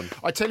 Well done.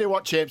 I tell you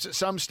what, champs, at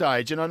some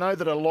stage, and I know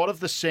that a lot of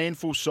the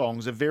Sandful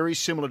songs are very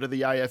similar to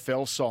the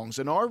AFL songs,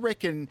 and I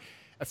reckon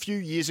a few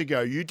years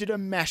ago you did a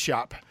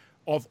mashup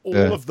of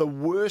all of the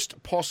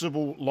worst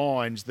possible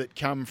lines that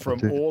come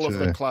from all of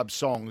the club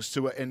songs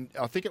and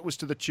I think it was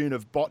to the tune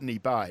of Botany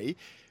Bay.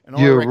 And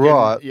You're I reckon,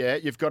 right. Yeah,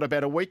 you've got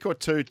about a week or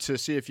two to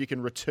see if you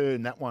can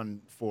return that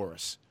one for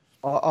us.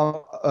 I'm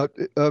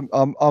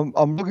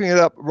looking it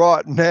up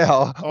right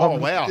now. Oh,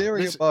 I'm wow.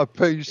 staring at my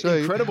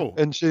PC. Incredible.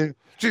 And seeing,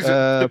 Jeez,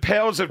 the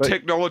powers of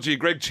technology,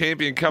 Greg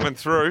Champion coming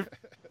through.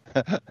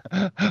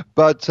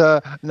 But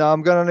no,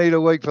 I'm going to need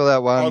a week for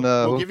that one.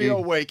 We'll give you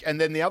a week. And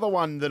then the other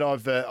one that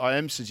I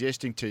am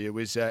suggesting to you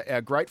is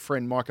our great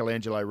friend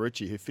Michelangelo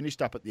Rucci, who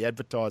finished up at the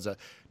Advertiser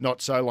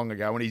not so long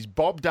ago, and he's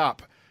bobbed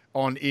up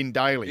on In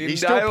Daily. He's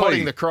still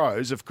potting the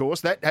Crows, of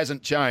course. That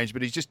hasn't changed,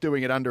 but he's just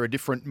doing it under a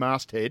different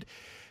masthead.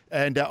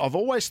 And I've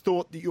always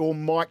thought that your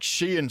Mike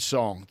Sheehan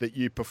song that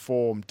you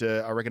performed,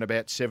 I reckon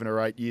about 7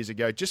 or 8 years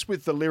ago, just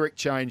with the lyric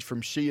change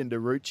from Sheehan to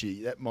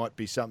Rucci, that might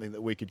be something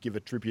that we could give a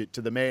tribute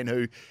to the man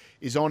who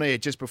is on air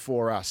just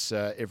before us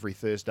every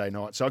Thursday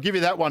night. So I'll give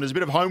you that one as a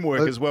bit of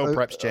homework as well,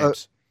 perhaps,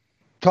 chaps.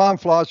 Time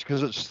flies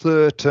because it's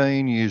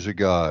 13 years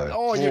ago.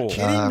 Oh, you're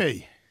kidding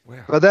me.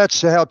 Wow. But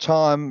that's how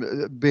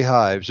time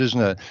behaves,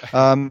 isn't it?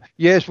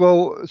 Yes,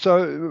 well,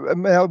 so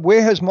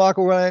where has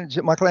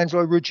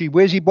Michelangelo Rucci,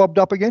 where's he bobbed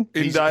up again?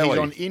 He's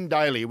on In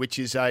Daily, which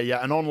is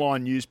an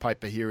online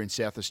newspaper here in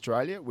South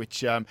Australia,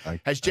 which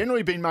has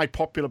generally been made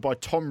popular by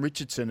Tom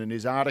Richardson in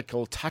his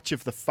article Touch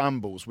of the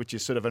Fumbles, which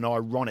is sort of an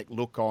ironic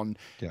look on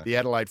the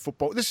Adelaide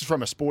football. This is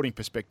from a sporting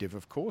perspective,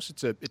 of course.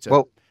 It's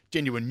a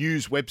genuine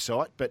news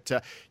website. But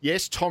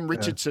yes, Tom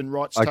Richardson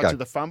writes Touch of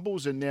the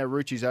Fumbles, and now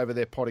Rucci's over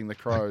there potting the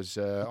Crows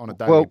on a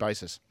daily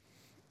basis.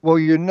 Well,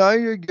 you know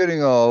you're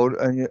getting old,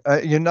 and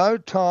you know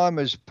time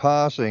is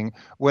passing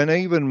when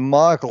even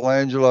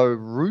Michelangelo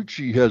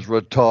Rucci has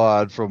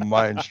retired from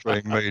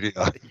mainstream media.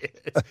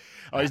 Yes.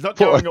 Oh, he's not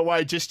going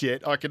away just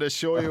yet, I can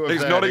assure you of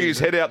He's that. nodding his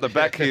head out the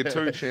back here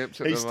too, champs.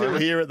 He's still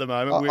here at the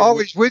moment.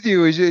 He's with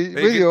you. He's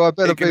with you. I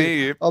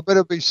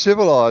better be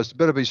civilised.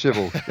 Better be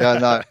civil.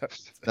 Yeah,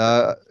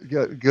 no.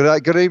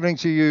 Good evening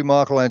to you,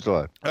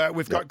 Michelangelo.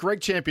 We've got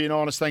Greg Champion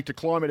on us, thanks to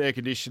Climate Air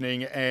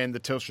Conditioning and the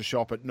Telstra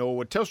Shop at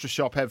Norwood. Telstra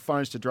Shop have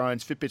phones to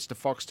drones, Fitbits to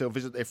Foxtel.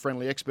 Visit their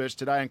friendly experts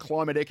today. And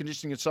Climate Air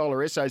Conditioning and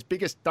Solar SA's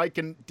biggest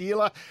Dakin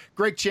dealer,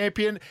 Greg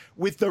Champion,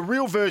 with the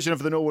real version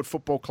of the Norwood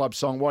Football Club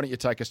song. Why don't you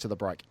take us to the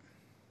break?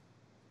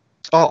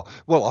 Oh,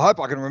 well, I hope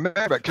I can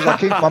remember it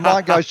because my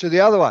mind goes to the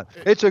other one.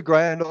 It's a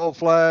grand old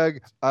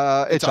flag.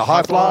 It's a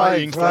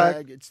high-flying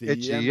flag. It's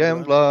the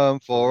emblem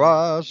for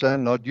us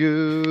and not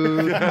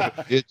you.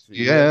 It's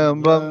the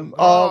emblem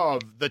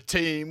of the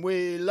team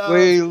we love.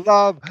 We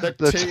love the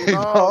team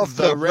of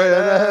the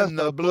red and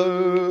the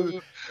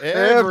blue.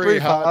 Every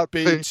heart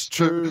beats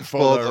true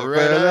for the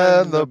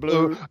red and the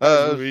blue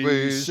as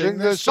we sing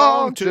this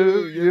song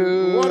to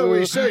you. What do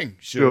we sing?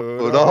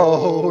 Should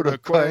old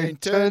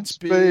acquaintance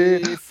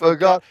be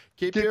forgot?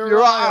 Keep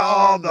your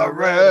eye on the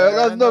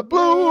red and the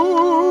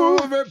blue.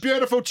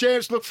 Beautiful,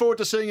 champs. Look forward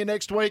to seeing you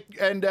next week.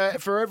 And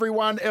for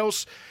everyone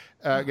else,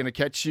 going to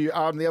catch you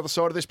on the other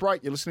side of this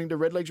break. You're listening to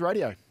Redlegs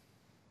Radio.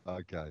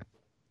 Okay.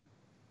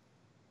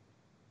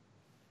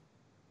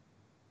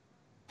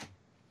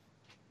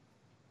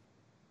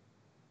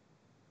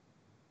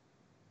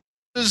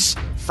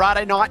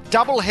 Friday night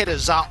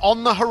doubleheaders are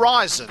on the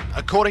horizon,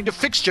 according to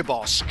fixture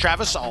boss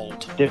Travis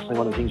Old. Definitely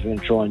one of the things we're going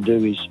to try and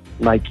do is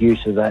make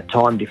use of that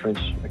time difference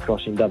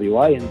across in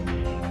WA,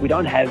 and we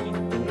don't have,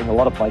 in a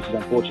lot of places,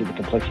 unfortunately,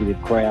 the complexity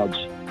of crowds.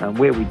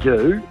 Where we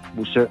do,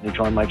 we'll certainly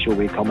try and make sure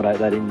we accommodate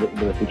that into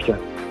the fixture.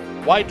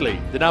 Waitley,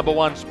 the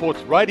 #1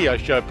 sports radio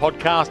show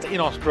podcast in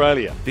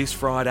Australia. This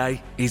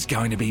Friday is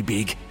going to be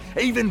big.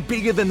 Even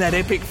bigger than that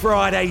epic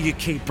Friday you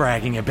keep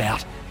bragging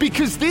about.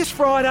 Because this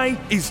Friday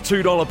is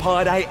 $2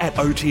 pie day at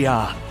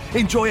OTR.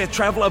 Enjoy a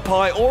traveller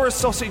pie or a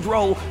sausage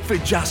roll for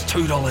just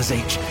 $2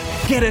 each.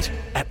 Get it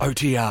at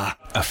OTR.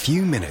 A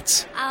few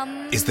minutes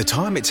is the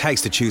time it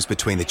takes to choose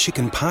between the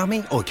chicken palmy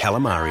or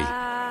calamari.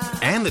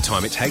 And the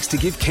time it takes to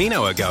give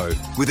Keno a go.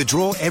 With a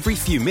draw every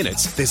few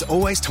minutes, there's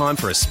always time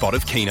for a spot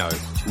of Keno.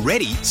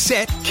 Ready,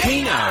 set,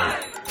 Keno!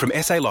 From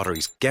SA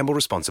Lotteries. Gamble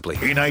responsibly.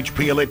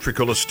 NHP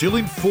Electrical is still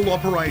in full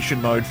operation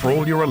mode for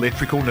all your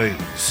electrical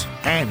needs.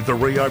 And the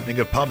reopening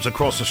of pubs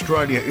across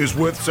Australia is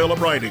worth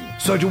celebrating.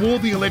 So to all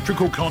the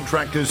electrical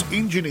contractors,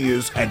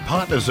 engineers and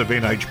partners of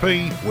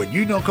NHP, when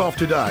you knock off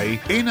today,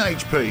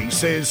 NHP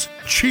says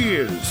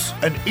cheers.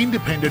 An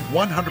independent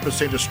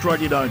 100%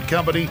 Australian-owned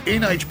company,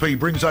 NHP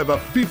brings over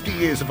 50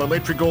 years of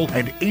electrical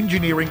and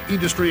engineering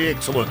industry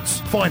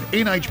excellence. Find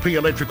NHP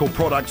electrical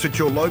products at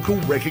your local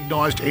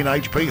recognised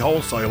NHP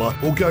wholesaler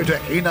or go to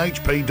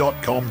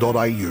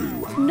nhp.com.au.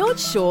 Not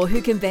sure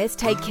who can best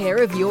take care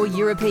of your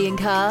European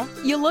car?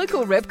 Your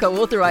local Repco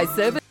authorised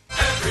service.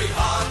 Every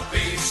heart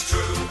beats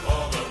true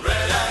for the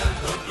red and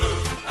the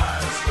blue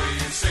as we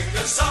sing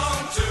the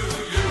song to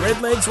you.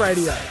 Redlegs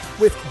Radio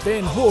with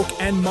Ben Hook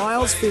and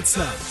Miles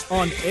Fitzner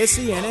on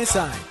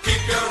SENSA.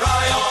 Keep your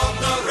eye on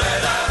the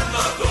red and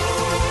the blue.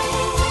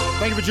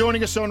 Thank you for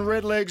joining us on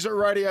Redlegs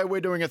Radio.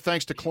 We're doing it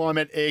thanks to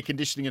Climate Air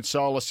Conditioning and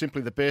Solar,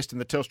 simply the best in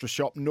the Telstra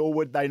shop,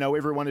 Norwood. They know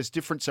everyone is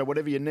different, so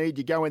whatever you need,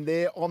 you go in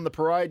there on the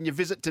parade and you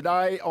visit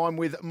today. I'm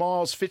with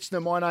Miles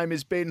Fitzner. My name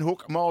is Ben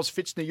Hook. Miles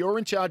Fitzner, you're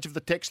in charge of the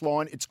text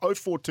line. It's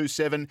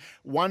 0427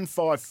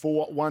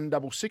 154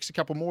 166. A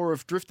couple more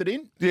have drifted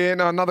in. Yeah,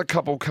 no, another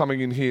couple coming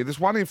in here. There's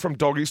one in from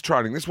Doggies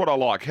Training. This is what I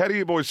like. How do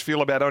you boys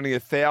feel about only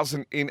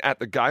 1,000 in at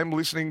the game?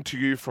 Listening to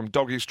you from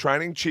Doggies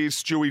Training.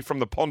 Cheers, Stewie from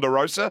the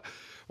Ponderosa.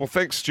 Well,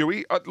 thanks,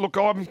 Stewie. Look,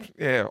 I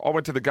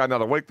went to the game the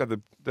other week.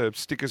 The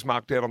stickers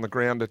marked out on the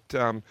ground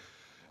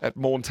at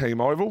Morn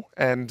Team Oval.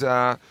 And,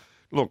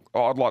 look,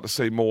 I'd like to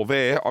see more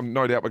there. I'm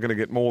no doubt we're going to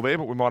get more there,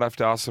 but we might have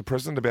to ask the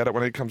President about it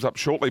when he comes up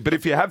shortly. But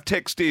if you have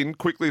text in,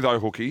 quickly though,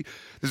 Hookie,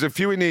 there's a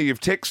few in here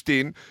you've texted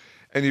in,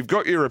 and you've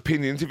got your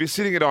opinions. If you're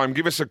sitting at home,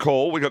 give us a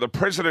call. We've got the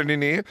President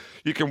in here.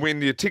 You can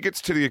win your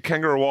tickets to the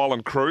Kangaroo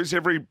Island cruise.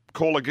 Every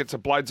caller gets a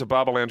Blades of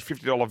Barber Lounge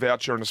 $50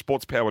 voucher and a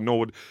Sports Power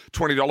Norwood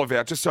 $20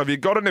 voucher. So if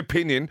you've got an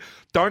opinion,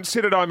 don't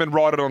sit at home and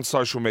write it on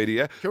social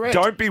media. Correct.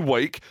 Don't be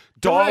weak.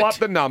 Dial up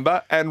the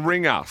number and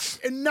ring us.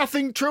 And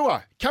nothing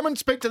truer. Come and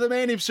speak to the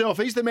man himself.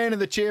 He's the man in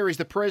the chair. He's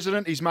the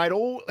President. He's made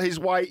all his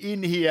way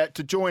in here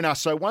to join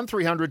us. So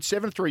 1300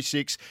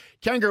 736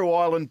 Kangaroo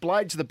Island,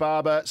 Blades of the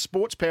Barber,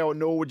 Sports Power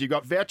Norwood. You've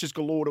got vouchers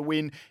galore to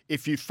win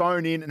if you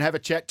phone in and have a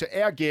chat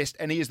to our guest.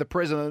 And he is the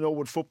President of the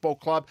Norwood Football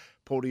Club,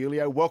 Paul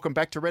DiIulio. Welcome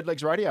back to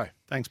Redlegs Radio.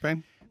 Thanks,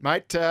 Ben.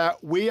 Mate,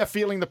 we are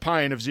feeling the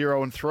pain of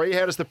 0 and 3.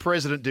 How does the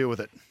President deal with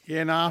it?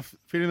 Yeah,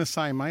 feeling the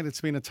same, mate. It's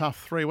been a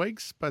tough 3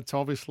 weeks, but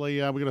obviously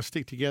we've got to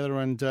stick together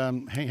and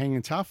hang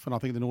in tough, and I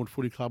think the Norwood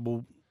Footy Club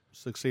will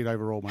succeed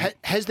overall, mate.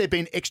 Has there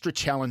been extra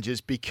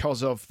challenges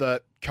because of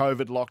the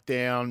COVID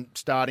lockdown,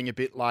 starting a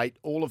bit late,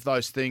 all of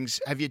those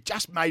things? Have you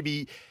just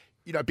maybe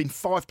been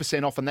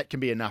 5% off, and that can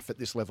be enough at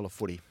this level of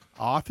footy?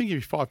 I think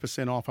if you're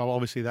 5% off,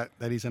 obviously that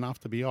is enough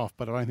to be off,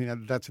 but I don't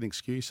think that's an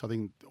excuse. I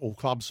think all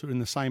clubs are in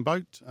the same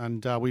boat,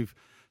 and we've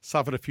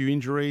suffered a few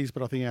injuries,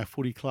 but I think our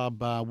footy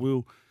club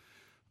will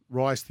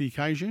rise to the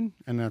occasion,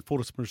 and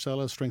Fortis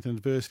Marcella, strength and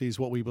adversity is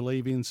what we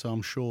believe in, so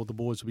I'm sure the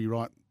boys will be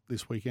right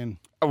this weekend.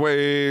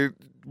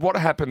 What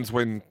happens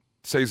when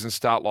seasons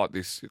start like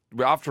this?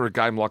 After a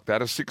game like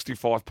that, a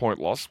 65-point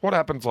loss, what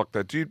happens like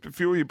that? Do a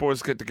few of you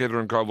boys get together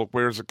and go, look,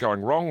 where is it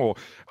going wrong? Or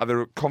are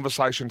there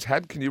conversations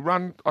had? Can you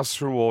run us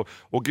through or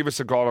give us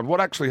a guide on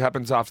what actually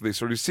happens after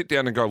this? Or do you sit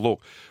down and go,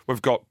 look,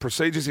 we've got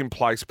procedures in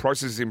place,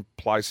 processes in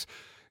place.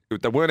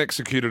 If they weren't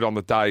executed on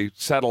the day,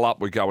 saddle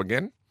up, we go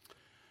again?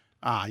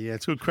 Yeah,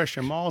 it's a good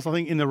question, Miles. I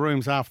think in the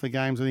rooms after the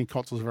games, I think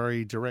Kotz was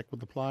very direct with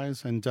the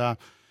players and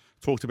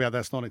talked about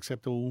that's not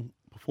acceptable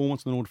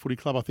performance in the Norwood Footy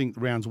Club. I think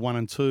rounds 1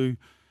 and 2,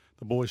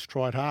 the boys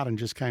tried hard and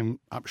just came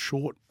up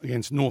short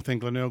against North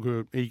and Glenelg, who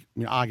are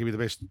arguably the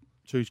best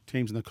two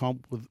teams in the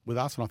comp with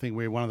us, and I think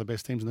we're one of the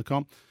best teams in the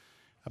comp.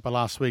 But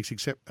last week's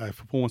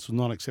performance was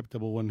not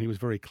acceptable, and he was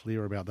very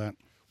clear about that.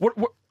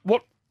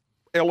 What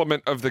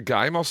element of the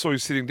game, I saw you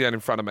sitting down in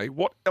front of me,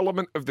 what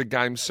element of the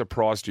game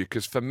surprised you?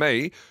 Because for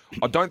me,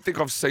 I don't think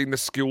I've seen the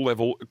skill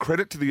level,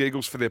 credit to the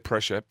Eagles for their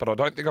pressure, but I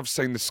don't think I've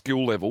seen the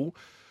skill level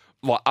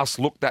like us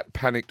look that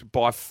panicked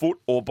by foot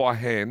or by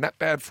hand, that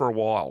bad for a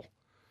while.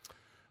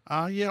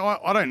 I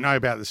don't know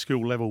about the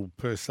skill level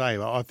per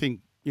se. I think,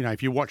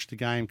 if you watch the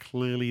game,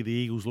 clearly the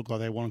Eagles look like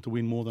they wanted to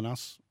win more than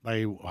us.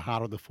 They were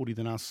harder at the footy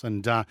than us,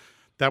 and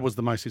that was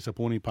the most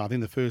disappointing part. I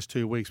think the first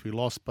 2 weeks we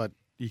lost, but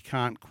you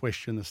can't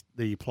question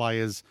the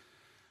players'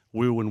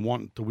 will and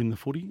want to win the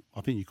footy.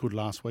 I think you could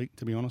last week,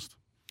 to be honest.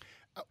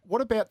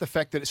 What about the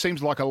fact that it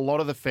seems like a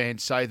lot of the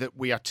fans say that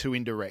we are too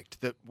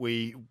indirect, that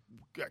we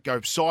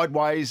go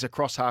sideways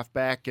across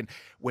half-back and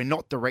we're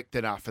not direct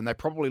enough? And they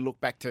probably look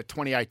back to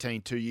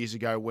 2018, 2 years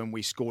ago, when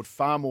we scored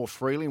far more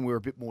freely and we were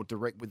a bit more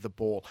direct with the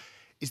ball.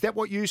 Is that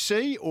what you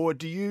see, or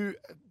do you...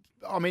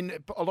 I mean,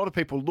 a lot of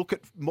people look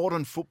at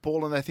modern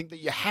football and they think that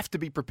you have to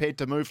be prepared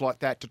to move like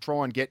that to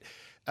try and get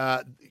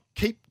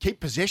keep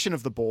possession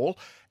of the ball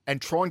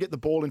and try and get the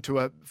ball into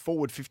a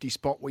forward 50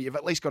 spot where you've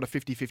at least got a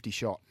 50-50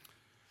 shot.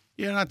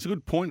 Yeah, that's a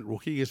good point,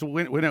 Rookie. Is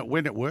when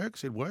it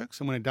works, it works,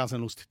 and when it doesn't,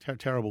 it looks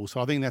terrible.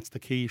 So I think that's the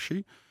key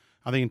issue.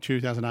 I think in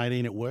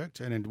 2018 it worked,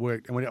 and we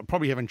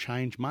probably haven't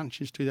changed much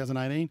since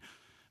 2018.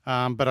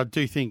 But I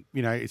do think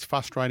it's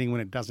frustrating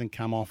when it doesn't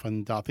come off,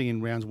 and I think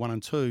in rounds 1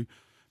 and 2,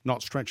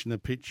 not stretching the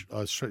pitch,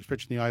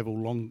 stretching the oval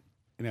long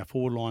in our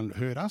forward line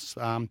hurt us.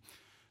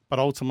 But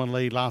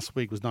ultimately, last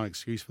week was no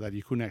excuse for that.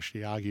 You couldn't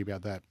actually argue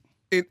about that.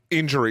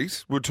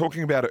 Injuries, we were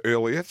talking about it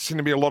earlier. It's going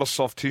to be a lot of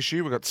soft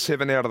tissue. We've got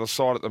 7 out of the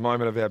side at the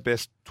moment of our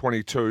best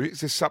 22. Is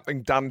there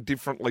something done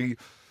differently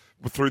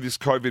through this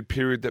COVID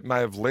period that may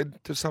have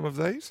led to some of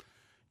these?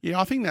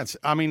 Yeah, I think that's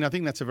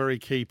a very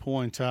key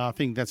point. I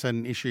think that's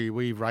an issue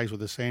we've raised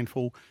with the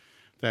SANFL,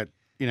 that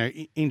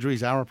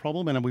injuries are a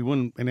problem, and we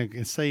wouldn't. And I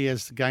can see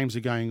as the games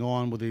are going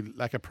on, with the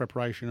lack of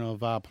preparation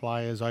of our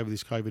players over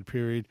this COVID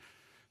period,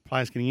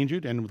 players getting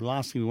injured, and the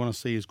last thing we want to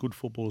see is good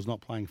footballers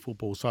not playing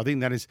football. So I think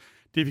that is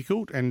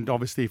difficult, and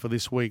obviously for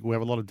this week we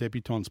have a lot of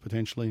debutants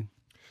potentially.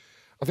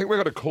 I think we've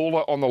got a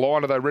caller on the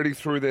line. Are they ready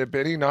through there,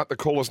 Benny? No, the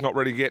caller's not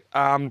ready yet.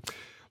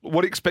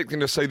 What are you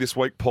expecting to see this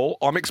week, Paul?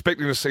 I'm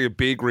expecting to see a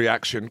big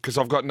reaction because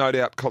I've got no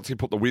doubt Cotsy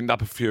put the wind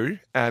up a few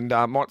and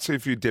might see a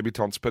few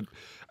debutants. But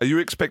are you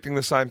expecting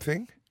the same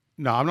thing?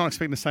 No, I'm not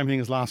expecting the same thing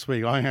as last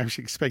week. I'm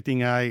actually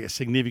expecting a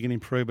significant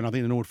improvement. I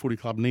think the Norwood Footy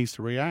Club needs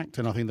to react,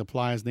 and I think the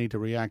players need to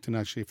react and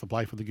actually have to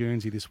play for the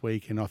Guernsey this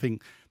week. And I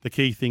think the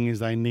key thing is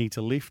they need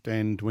to lift,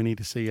 and we need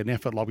to see an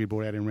effort like we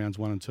brought out in rounds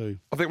 1 and 2.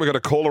 I think we've got a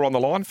caller on the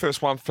line.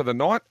 First one for the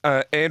night.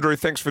 Andrew,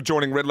 thanks for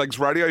joining Redlegs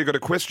Radio. You got a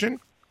question?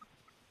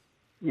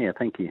 Yeah,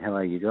 thank you. How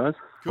are you guys?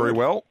 Very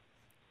well.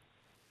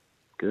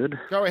 Good.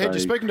 Go ahead. You're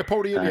speaking to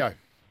Paul D'Ilio.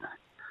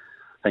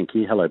 Thank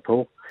you. Hello,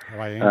 Paul.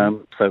 How are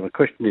you? So my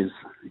question is,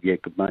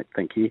 good mate,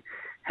 thank you.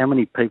 How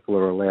many people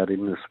are allowed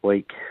in this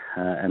week,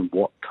 and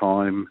what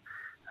time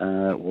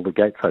will the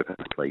gates open,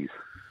 please?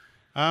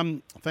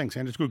 Thanks,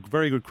 Andrew. It's a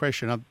very good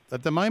question.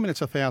 At the moment,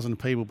 it's 1,000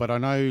 people, but I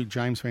know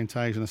James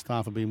Fantasia and the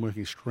staff have been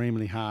working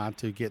extremely hard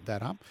to get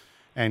that up.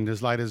 And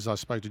as late as I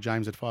spoke to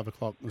James at 5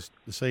 o'clock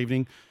this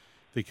evening,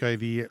 we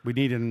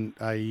need a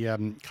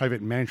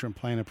COVID management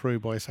plan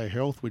approved by SA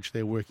Health, which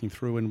they're working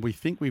through, and we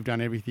think we've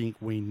done everything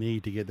we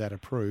need to get that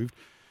approved.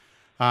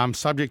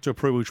 Subject to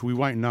approval, which we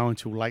won't know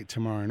until late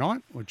tomorrow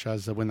night, which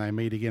is when they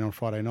meet again on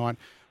Friday night.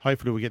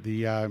 Hopefully we'll get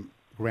the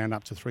ground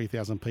up to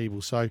 3,000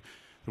 people. So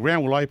the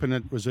ground will open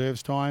at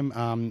reserves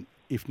time.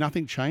 If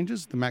nothing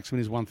changes, the maximum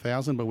is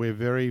 1,000, but we're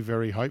very,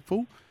 very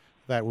hopeful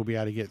that we'll be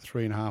able to get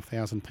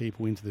 3,500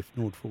 people into the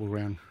Norwood Football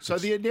Ground. So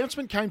the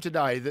announcement came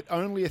today that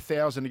only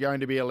 1,000 are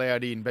going to be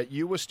allowed in, but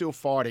you were still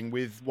fighting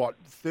with,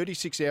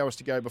 36 hours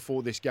to go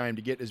before this game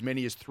to get as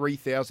many as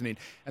 3,000 in.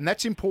 And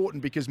that's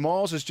important because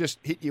Miles has just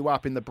hit you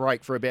up in the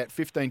break for about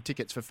 15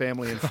 tickets for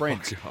family and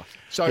friends.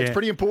 So it's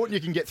pretty important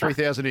you can get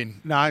 3,000 in.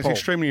 No, it's Paul.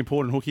 Extremely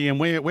important, Hookie, and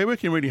we're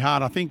working really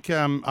hard. I think, we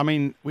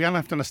don't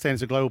have to understand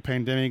it's a global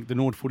pandemic. The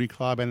Norwood Footy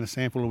Club and the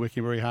SANFL are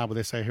working very hard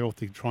with SA Health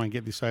to try and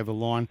get this over the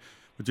line.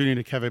 We do need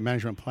a COVID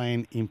management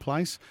plan in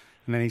place,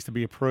 and that needs to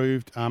be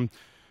approved.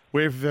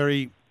 We're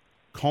very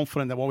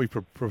confident that what we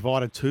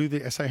provided to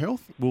the SA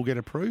Health will get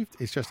approved.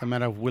 It's just a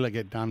matter of will it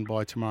get done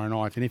by tomorrow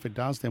night, and if it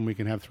does, then we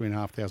can have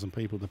 3,500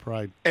 people at the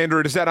parade.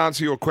 Andrew, does that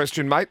answer your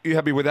question, mate? Are you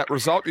happy with that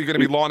result? You're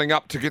going to be lining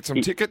up to get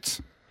some tickets?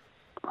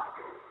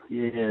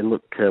 Yeah,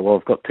 look,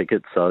 I've got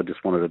tickets, so I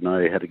just wanted to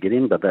know how to get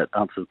in, but that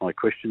answers my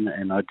question,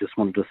 and I just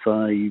wanted to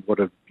say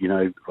I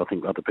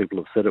think other people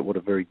have said it, what a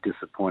very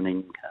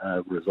disappointing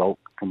result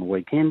from the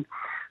weekend.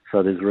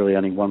 So there's really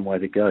only one way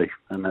to go,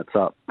 and that's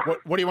up.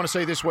 What do you want to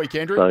see this week,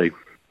 Andrew? So,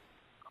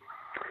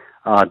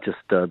 just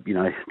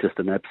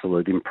an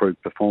absolute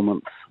improved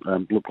performance.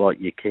 Look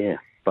like you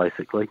care,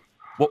 basically.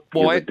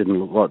 It didn't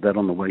look like that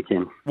on the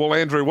weekend. Well,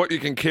 Andrew, what you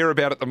can care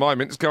about at the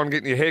moment is go and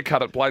get your hair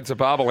cut at Blades of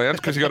Barber Lounge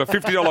because you've got a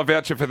 $50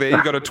 voucher for there.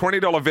 You've got a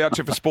 $20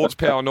 voucher for Sports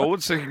Power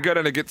Norwood, so you can go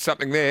down and get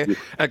something there.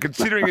 And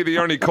considering you're the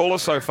only caller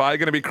so far, you're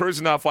going to be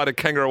cruising halfway to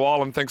Kangaroo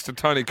Island thanks to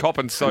Tony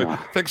Coppins. So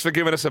thanks for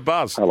giving us a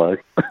buzz. Hello.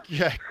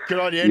 Yeah, good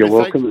on you, Andrew. You're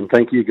welcome, and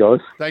thank you,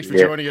 guys. Thanks for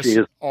joining us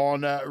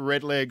on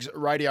Redlegs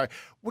Radio.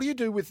 What do you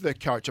do with the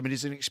coach? I mean,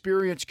 he's an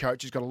experienced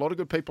coach. He's got a lot of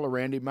good people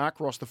around him. Mark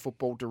Ross, the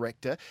football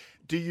director.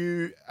 Do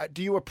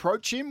you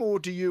approach him, or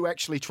do you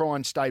actually try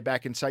and stay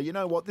back and say, you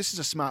know what, this is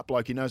a smart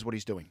bloke. He knows what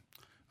he's doing?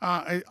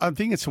 I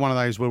think it's one of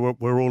those where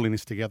we're all in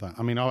this together.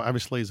 I mean,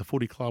 obviously, as a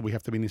footy club, we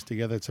have to be in this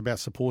together. It's about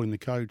supporting the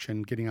coach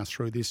and getting us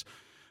through this.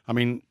 I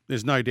mean,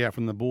 there's no doubt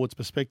from the board's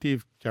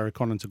perspective, Gary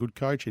Condon's a good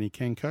coach and he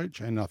can coach.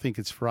 And I think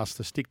it's for us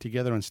to stick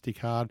together and stick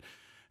hard.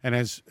 And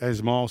as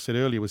Miles said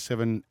earlier, with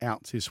 7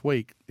 outs this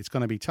week, it's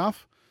going to be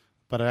tough.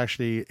 But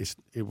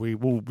we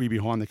will be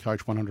behind the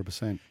coach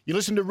 100%. You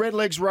listen to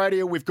Redlegs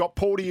Radio. We've got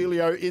Paul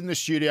D'Ilio in the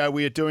studio.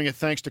 We are doing it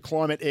thanks to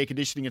Climate Air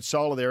Conditioning and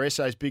Solar. They're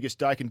SA's biggest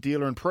Dakin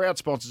dealer and proud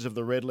sponsors of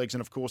the Redlegs.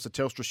 And, of course, the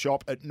Telstra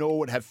shop at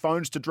Norwood. Have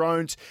phones to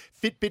drones,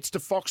 Fitbits to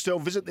Foxtel.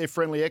 Visit their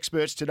friendly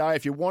experts today.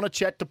 If you want to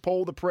chat to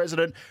Paul, the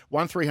President,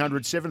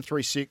 1300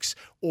 736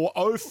 or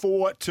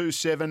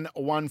 0427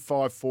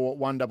 154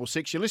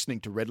 166. You're listening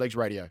to Redlegs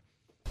Radio.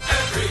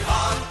 Every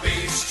heart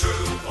beats true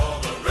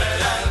for the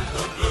red and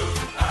the blue.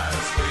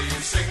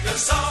 Sing the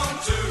song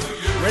to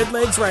you.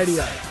 Redlegs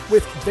Radio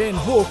with Ben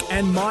Hook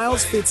and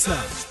Miles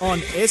Fitzner on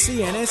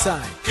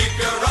SENSA. Keep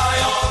your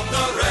eye on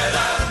the red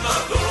and the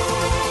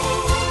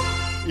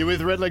blue. You're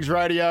with Redlegs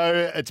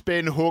Radio. It's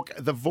Ben Hook,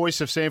 the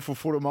voice of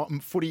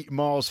Samford Footy,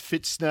 Miles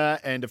Fitzner.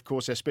 And, of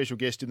course, our special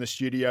guest in the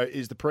studio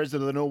is the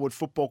president of the Norwood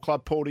Football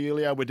Club, Paul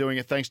DiIulio. We're doing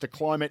it thanks to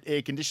Climate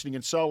Air Conditioning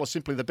and Solar,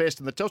 simply the best.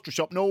 And the Telstra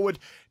shop, Norwood,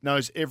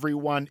 knows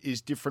everyone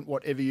is different,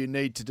 whatever you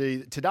need to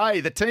do.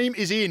 Today, the team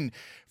is in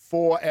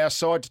for our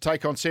side to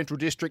take on Central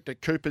District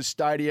at Coopers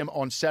Stadium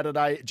on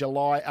Saturday,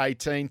 July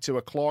 18, 2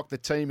 o'clock. The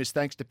team is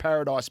thanks to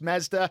Paradise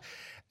Mazda.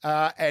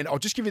 And I'll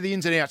just give you the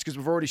ins and outs because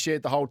we've already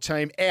shared the whole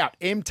team. Out,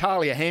 M.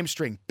 Talia,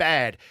 hamstring,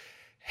 bad.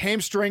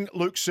 Hamstring,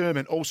 Luke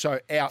Sermon, also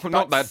out. Well,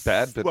 not that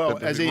bad,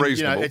 but as in,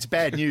 reasonable. it's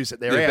bad news that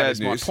they're out,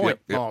 is my point.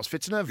 Yep. Miles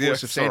Fitzner,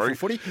 voice of Sanford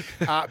Footy.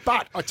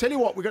 But I tell you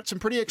what, we've got some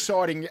pretty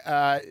exciting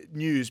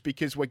news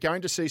because we're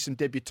going to see some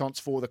debutants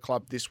for the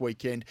club this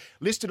weekend.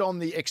 Listed on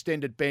the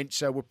extended bench,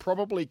 so we've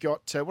probably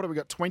got,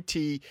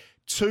 22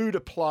 to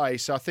play.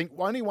 So I think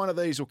only one of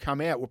these will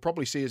come out. We'll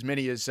probably see as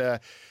many as...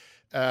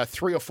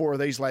 3 or 4 of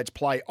these lads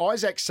play.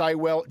 Isaac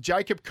Saywell,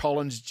 Jacob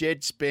Collins,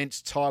 Jed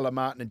Spence, Tyler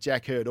Martin and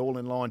Jack Hurd all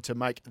in line to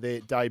make their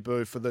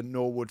debut for the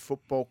Norwood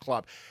Football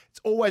Club. It's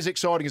always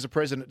exciting as a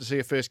president to see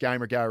a first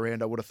gamer go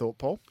around, I would have thought,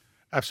 Paul.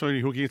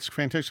 Absolutely, Hookie. It's a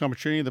fantastic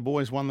opportunity. The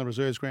boys won the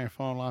reserves grand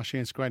final last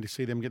year. It's great to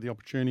see them get the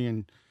opportunity,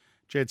 and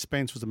Jed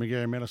Spence was the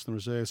Magarey medalist in the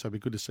reserve, so it'd be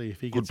good to see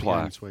if he gets a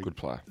game this week. Good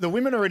player. The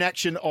women are in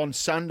action on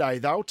Sunday.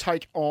 They'll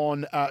take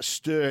on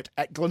Sturt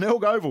at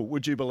Glenelg Oval,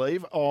 would you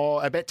believe,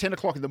 about 10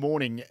 o'clock in the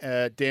morning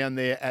down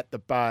there at the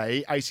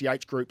Bay,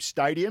 ACH Group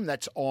Stadium.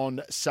 That's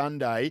on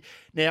Sunday.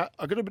 Now,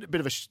 I've got a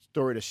bit of a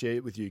story to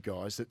share with you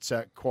guys that's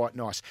quite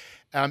nice.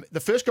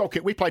 The first goal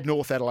kick, we played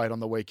North Adelaide on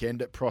the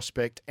weekend at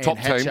Prospect. And Top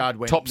Hatchard team,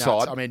 went top nuts.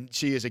 side. I mean,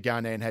 she is a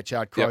gun, Anne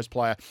Hatchard, Crows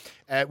player.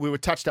 We were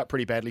touched up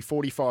pretty badly,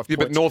 45 Yeah,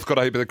 points. but North got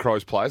a heap of the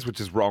Crows players,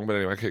 which is wrong, but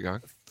anyway, keep going.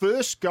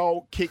 First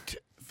goal kicked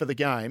for the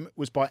game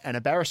was by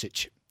Anna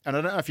Barisic. And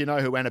I don't know if you know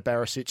who Anna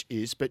Barisic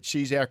is, but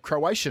she's our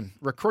Croatian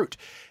recruit.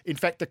 In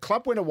fact, the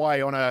club went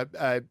away on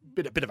a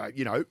bit of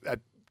a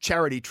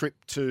charity trip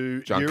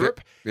to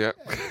Europe. Yeah.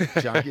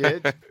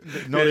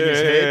 Nodding his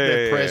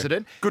head, the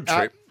president. Good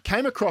trip.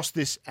 Came across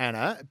this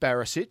Anna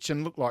Barisic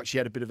and looked like she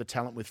had a bit of a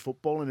talent with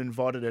football and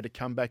invited her to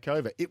come back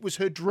over. It was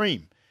her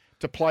dream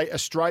to play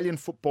Australian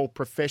football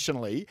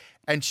professionally,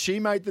 and she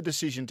made the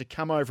decision to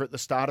come over at the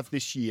start of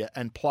this year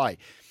and play.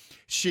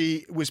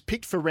 She was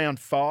picked for round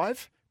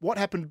 5. What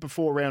happened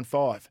before round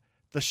 5?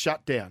 The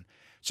shutdown.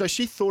 So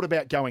she thought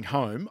about going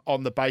home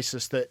on the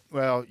basis that,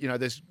 well,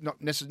 there's not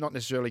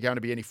necessarily going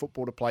to be any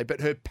football to play, but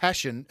her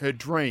passion, her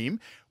dream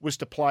was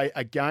to play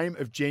a game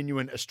of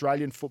genuine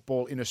Australian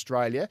football in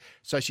Australia.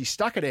 So she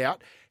stuck it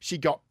out. She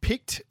got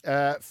picked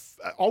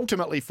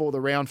ultimately for the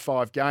round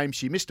 5 game.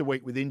 She missed a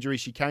week with injury.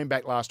 She came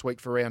back last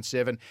week for round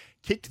 7,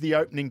 kicked the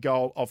opening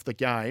goal of the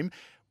game.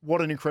 What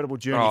an incredible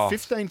journey.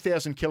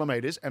 15,000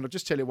 kilometres. And I'll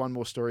just tell you one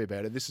more story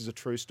about it. This is a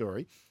true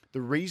story.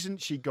 The reason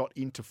she got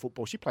into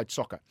football, she played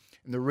soccer.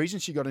 And the reason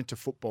she got into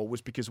football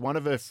was because one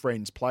of her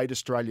friends played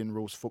Australian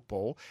rules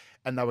football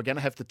and they were going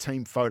to have the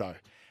team photo.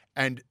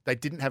 And they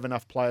didn't have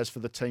enough players for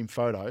the team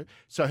photo.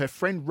 So her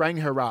friend rang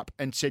her up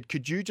and said,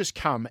 could you just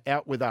come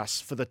out with us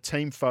for the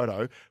team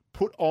photo,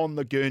 put on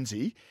the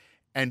Guernsey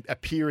and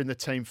appear in the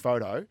team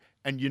photo?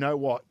 And you know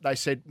what? They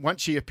said,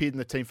 once she appeared in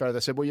the team photo, they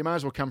said, well, you may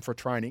as well come for a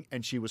training.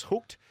 And she was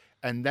hooked.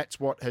 And that's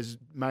what has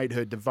made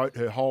her devote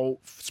her whole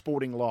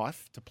sporting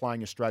life to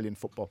playing Australian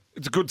football.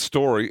 It's a good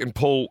story. And,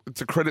 Paul,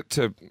 it's a credit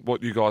to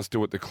what you guys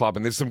do at the club.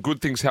 And there's some good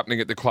things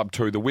happening at the club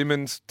too. The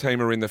women's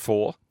team are in the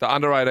 4. The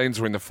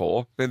under-18s are in the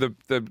 4. They're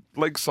the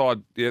league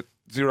side,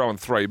 0 and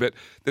 3. But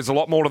there's a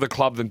lot more to the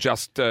club than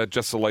just the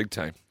league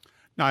team.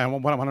 No, I'm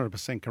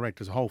 100% correct.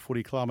 As a whole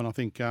footy club. And I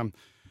think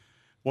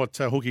what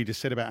Hookie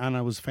just said about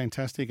Anna was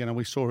fantastic. And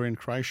we saw her in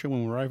Croatia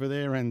when we were over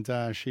there. And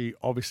she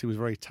obviously was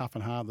very tough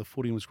and hard. The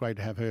footy was great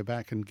to have her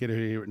back and get her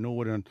here at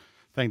Norwood. And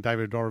thank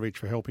David Adorovich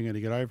for helping her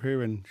to get over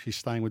here. And she's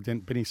staying with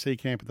Benny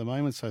Seacamp at the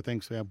moment. So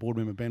thanks to our board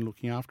member Ben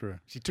looking after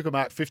her. She took a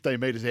mark 15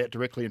 metres out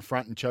directly in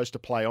front and chose to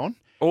play on.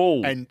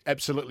 Oh. And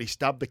absolutely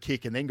stubbed the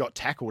kick and then got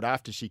tackled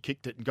after she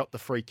kicked it and got the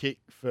free kick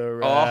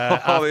for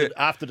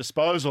after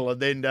disposal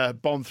and then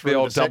bombed through the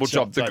old the double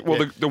job.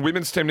 The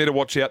women's team need to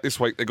watch out this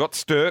week. They've got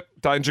Sturt,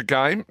 danger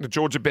game. The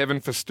Georgia Bevan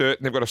for Sturt,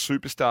 and they've got a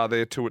superstar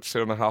there too at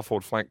 7.5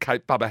 forward flank,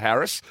 Kate Bubba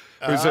Harris,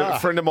 who's a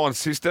friend of mine's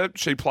sister.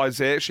 She plays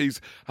there. She's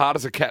hard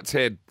as a cat's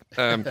head.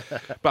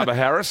 Bubba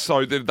Harris,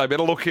 so they better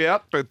look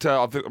out, but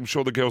I'm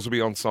sure the girls will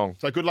be on song.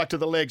 So good luck to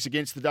the Legs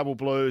against the Double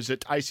Blues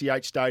at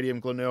ACH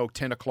Stadium, Glenelg,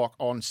 10 o'clock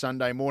on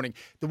Sunday morning.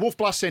 The Wolf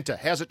Bluff Centre,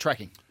 how's it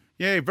tracking?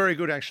 Yeah, very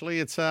good actually.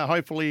 It's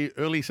hopefully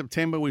early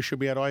September we should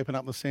be able to open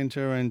up the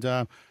centre,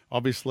 and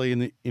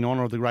obviously in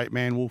honour of the great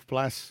man Wolf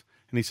Blass,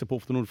 and his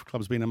support for the Norwood Club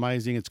has been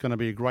amazing. It's going to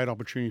be a great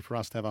opportunity for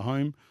us to have a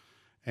home,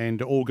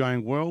 and all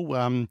going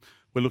well.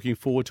 We're looking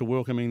forward to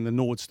welcoming the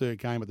Norwood Sturt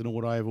game at the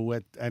Norwood Oval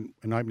and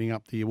opening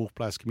up the Wolf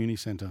Blass Community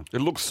Centre.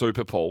 It looks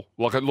super, Paul.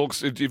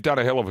 You've done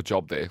a hell of a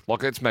job there.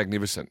 It's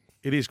magnificent.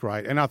 It is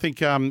great. And I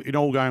think it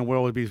all going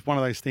well, it'll be one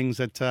of those things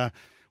that we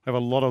have a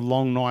lot of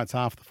long nights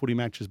after the footy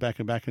matches back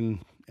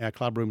and our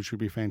club room should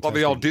be fantastic. Like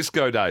the old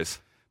disco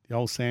days. the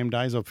old Sam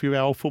days. A few of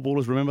our old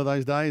footballers remember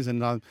those days,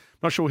 and I'm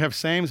not sure we have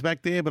Sams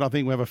back there, but I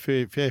think we have a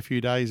fair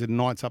few days and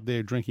nights up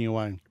there drinking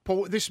away.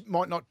 Paul, this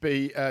might not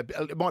be,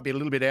 it might be a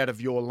little bit out of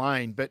your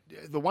lane, but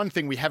the one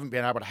thing we haven't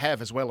been able to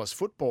have as well as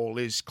football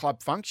is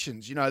club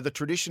functions. You know, the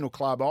traditional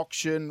club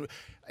auction.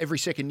 Every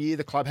second year,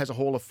 the club has a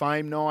Hall of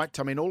Fame night.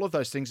 I mean, all of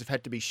those things have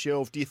had to be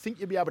shelved. Do you think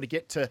you'll be able to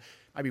get to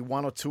maybe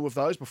one or two of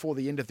those before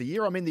the end of the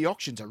year? I mean, the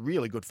auction's a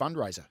really good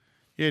fundraiser.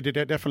 Yeah,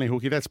 definitely,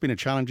 Hookie. That's been a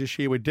challenge this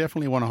year. We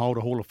definitely want to hold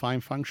a Hall of Fame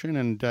function,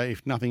 and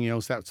if nothing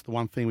else, that's the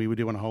one thing we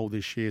do want to hold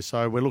this year.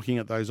 So we're looking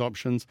at those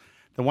options.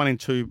 The 1 in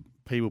 2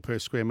 people per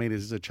square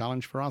metres is a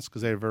challenge for us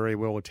because they're very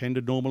well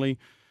attended normally,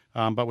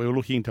 but we were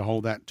looking to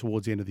hold that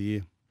towards the end of the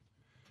year.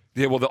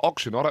 Yeah, well, the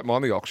auction, I don't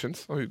mind the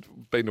auctions. I've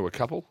been to a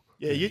couple.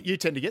 Yeah, you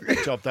tend to get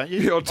that job, don't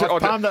you? Yeah, I've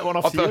palmed that one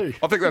off to you.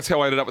 I think that's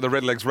how I ended up with the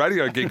Redlegs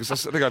radio gig,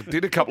 because I think I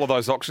did a couple of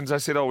those auctions. They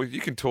said, you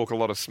can talk a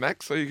lot of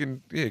smack, so you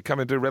can come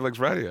and do Redlegs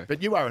radio.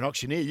 But you are an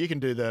auctioneer. You can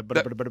do the...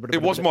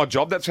 It was my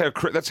job. That's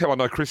how I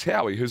know Chris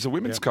Howie, who's a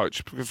women's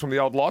coach from the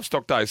old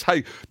livestock days.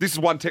 Hey, this is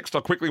one text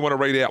I quickly want to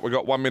read out. We've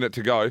got 1 minute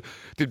to go.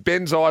 Did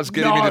Ben's eyes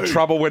get him into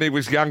trouble when he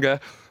was younger?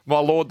 My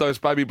Lord, those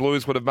baby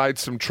blues would have made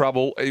some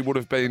trouble. He would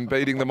have been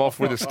beating them off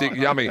with a stick.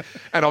 Yummy.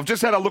 And I've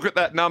just had a look at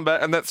that number,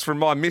 and that's from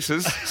my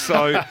missus.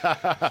 So,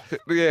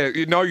 yeah,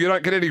 you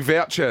don't get any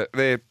voucher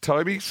there,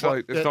 Toby.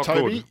 So it's not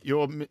Toby,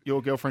 good.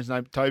 Your girlfriend's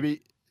name,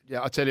 Toby.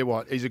 Yeah, I tell you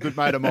what, he's a good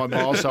mate of mine,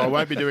 Miles, so I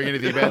won't be doing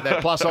anything about that.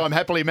 Plus, I'm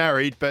happily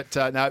married, but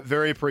no,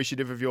 very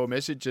appreciative of your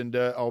message, and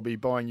I'll be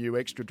buying you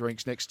extra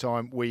drinks next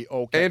time we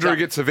all catch Andrew up.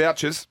 gets the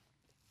vouchers.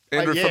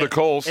 Andrew for the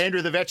calls.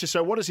 Andrew the voucher.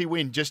 So what does he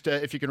win? Just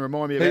if you can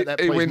remind me about that,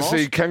 please, He wins Miles.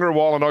 the Kangaroo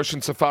Island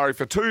Ocean Safari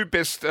for two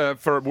best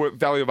for a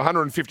value of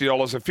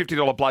 $150, a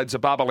 $50 Blades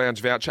of Barber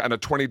Lounge voucher and a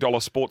 $20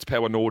 Sports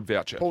Power Nord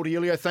voucher. Paul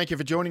D'Elio, thank you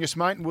for joining us,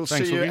 mate, and we'll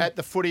Thanks, see you Lucky. at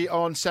the footy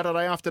on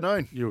Saturday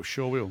afternoon. You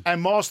sure will.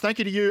 And Miles, thank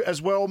you to you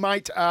as well,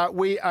 mate.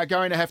 We are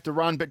going to have to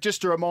run, but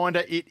just a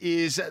reminder, it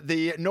is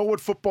the Norwood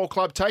Football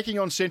Club taking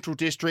on Central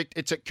District.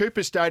 It's at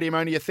Cooper Stadium,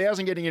 only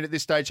 1,000 getting in at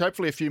this stage.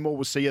 Hopefully a few more.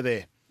 We'll see you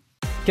there.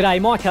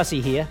 G'day, Mike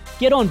Hussey here.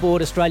 Get on board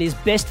Australia's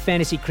best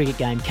fantasy cricket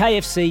game,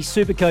 KFC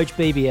Supercoach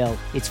BBL.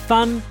 It's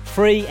fun,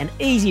 free and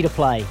easy to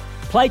play.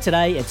 Play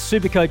today at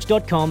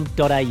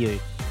supercoach.com.au.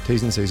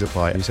 T's and C's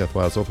apply. New South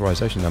Wales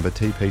authorisation number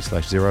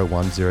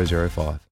TP/01005.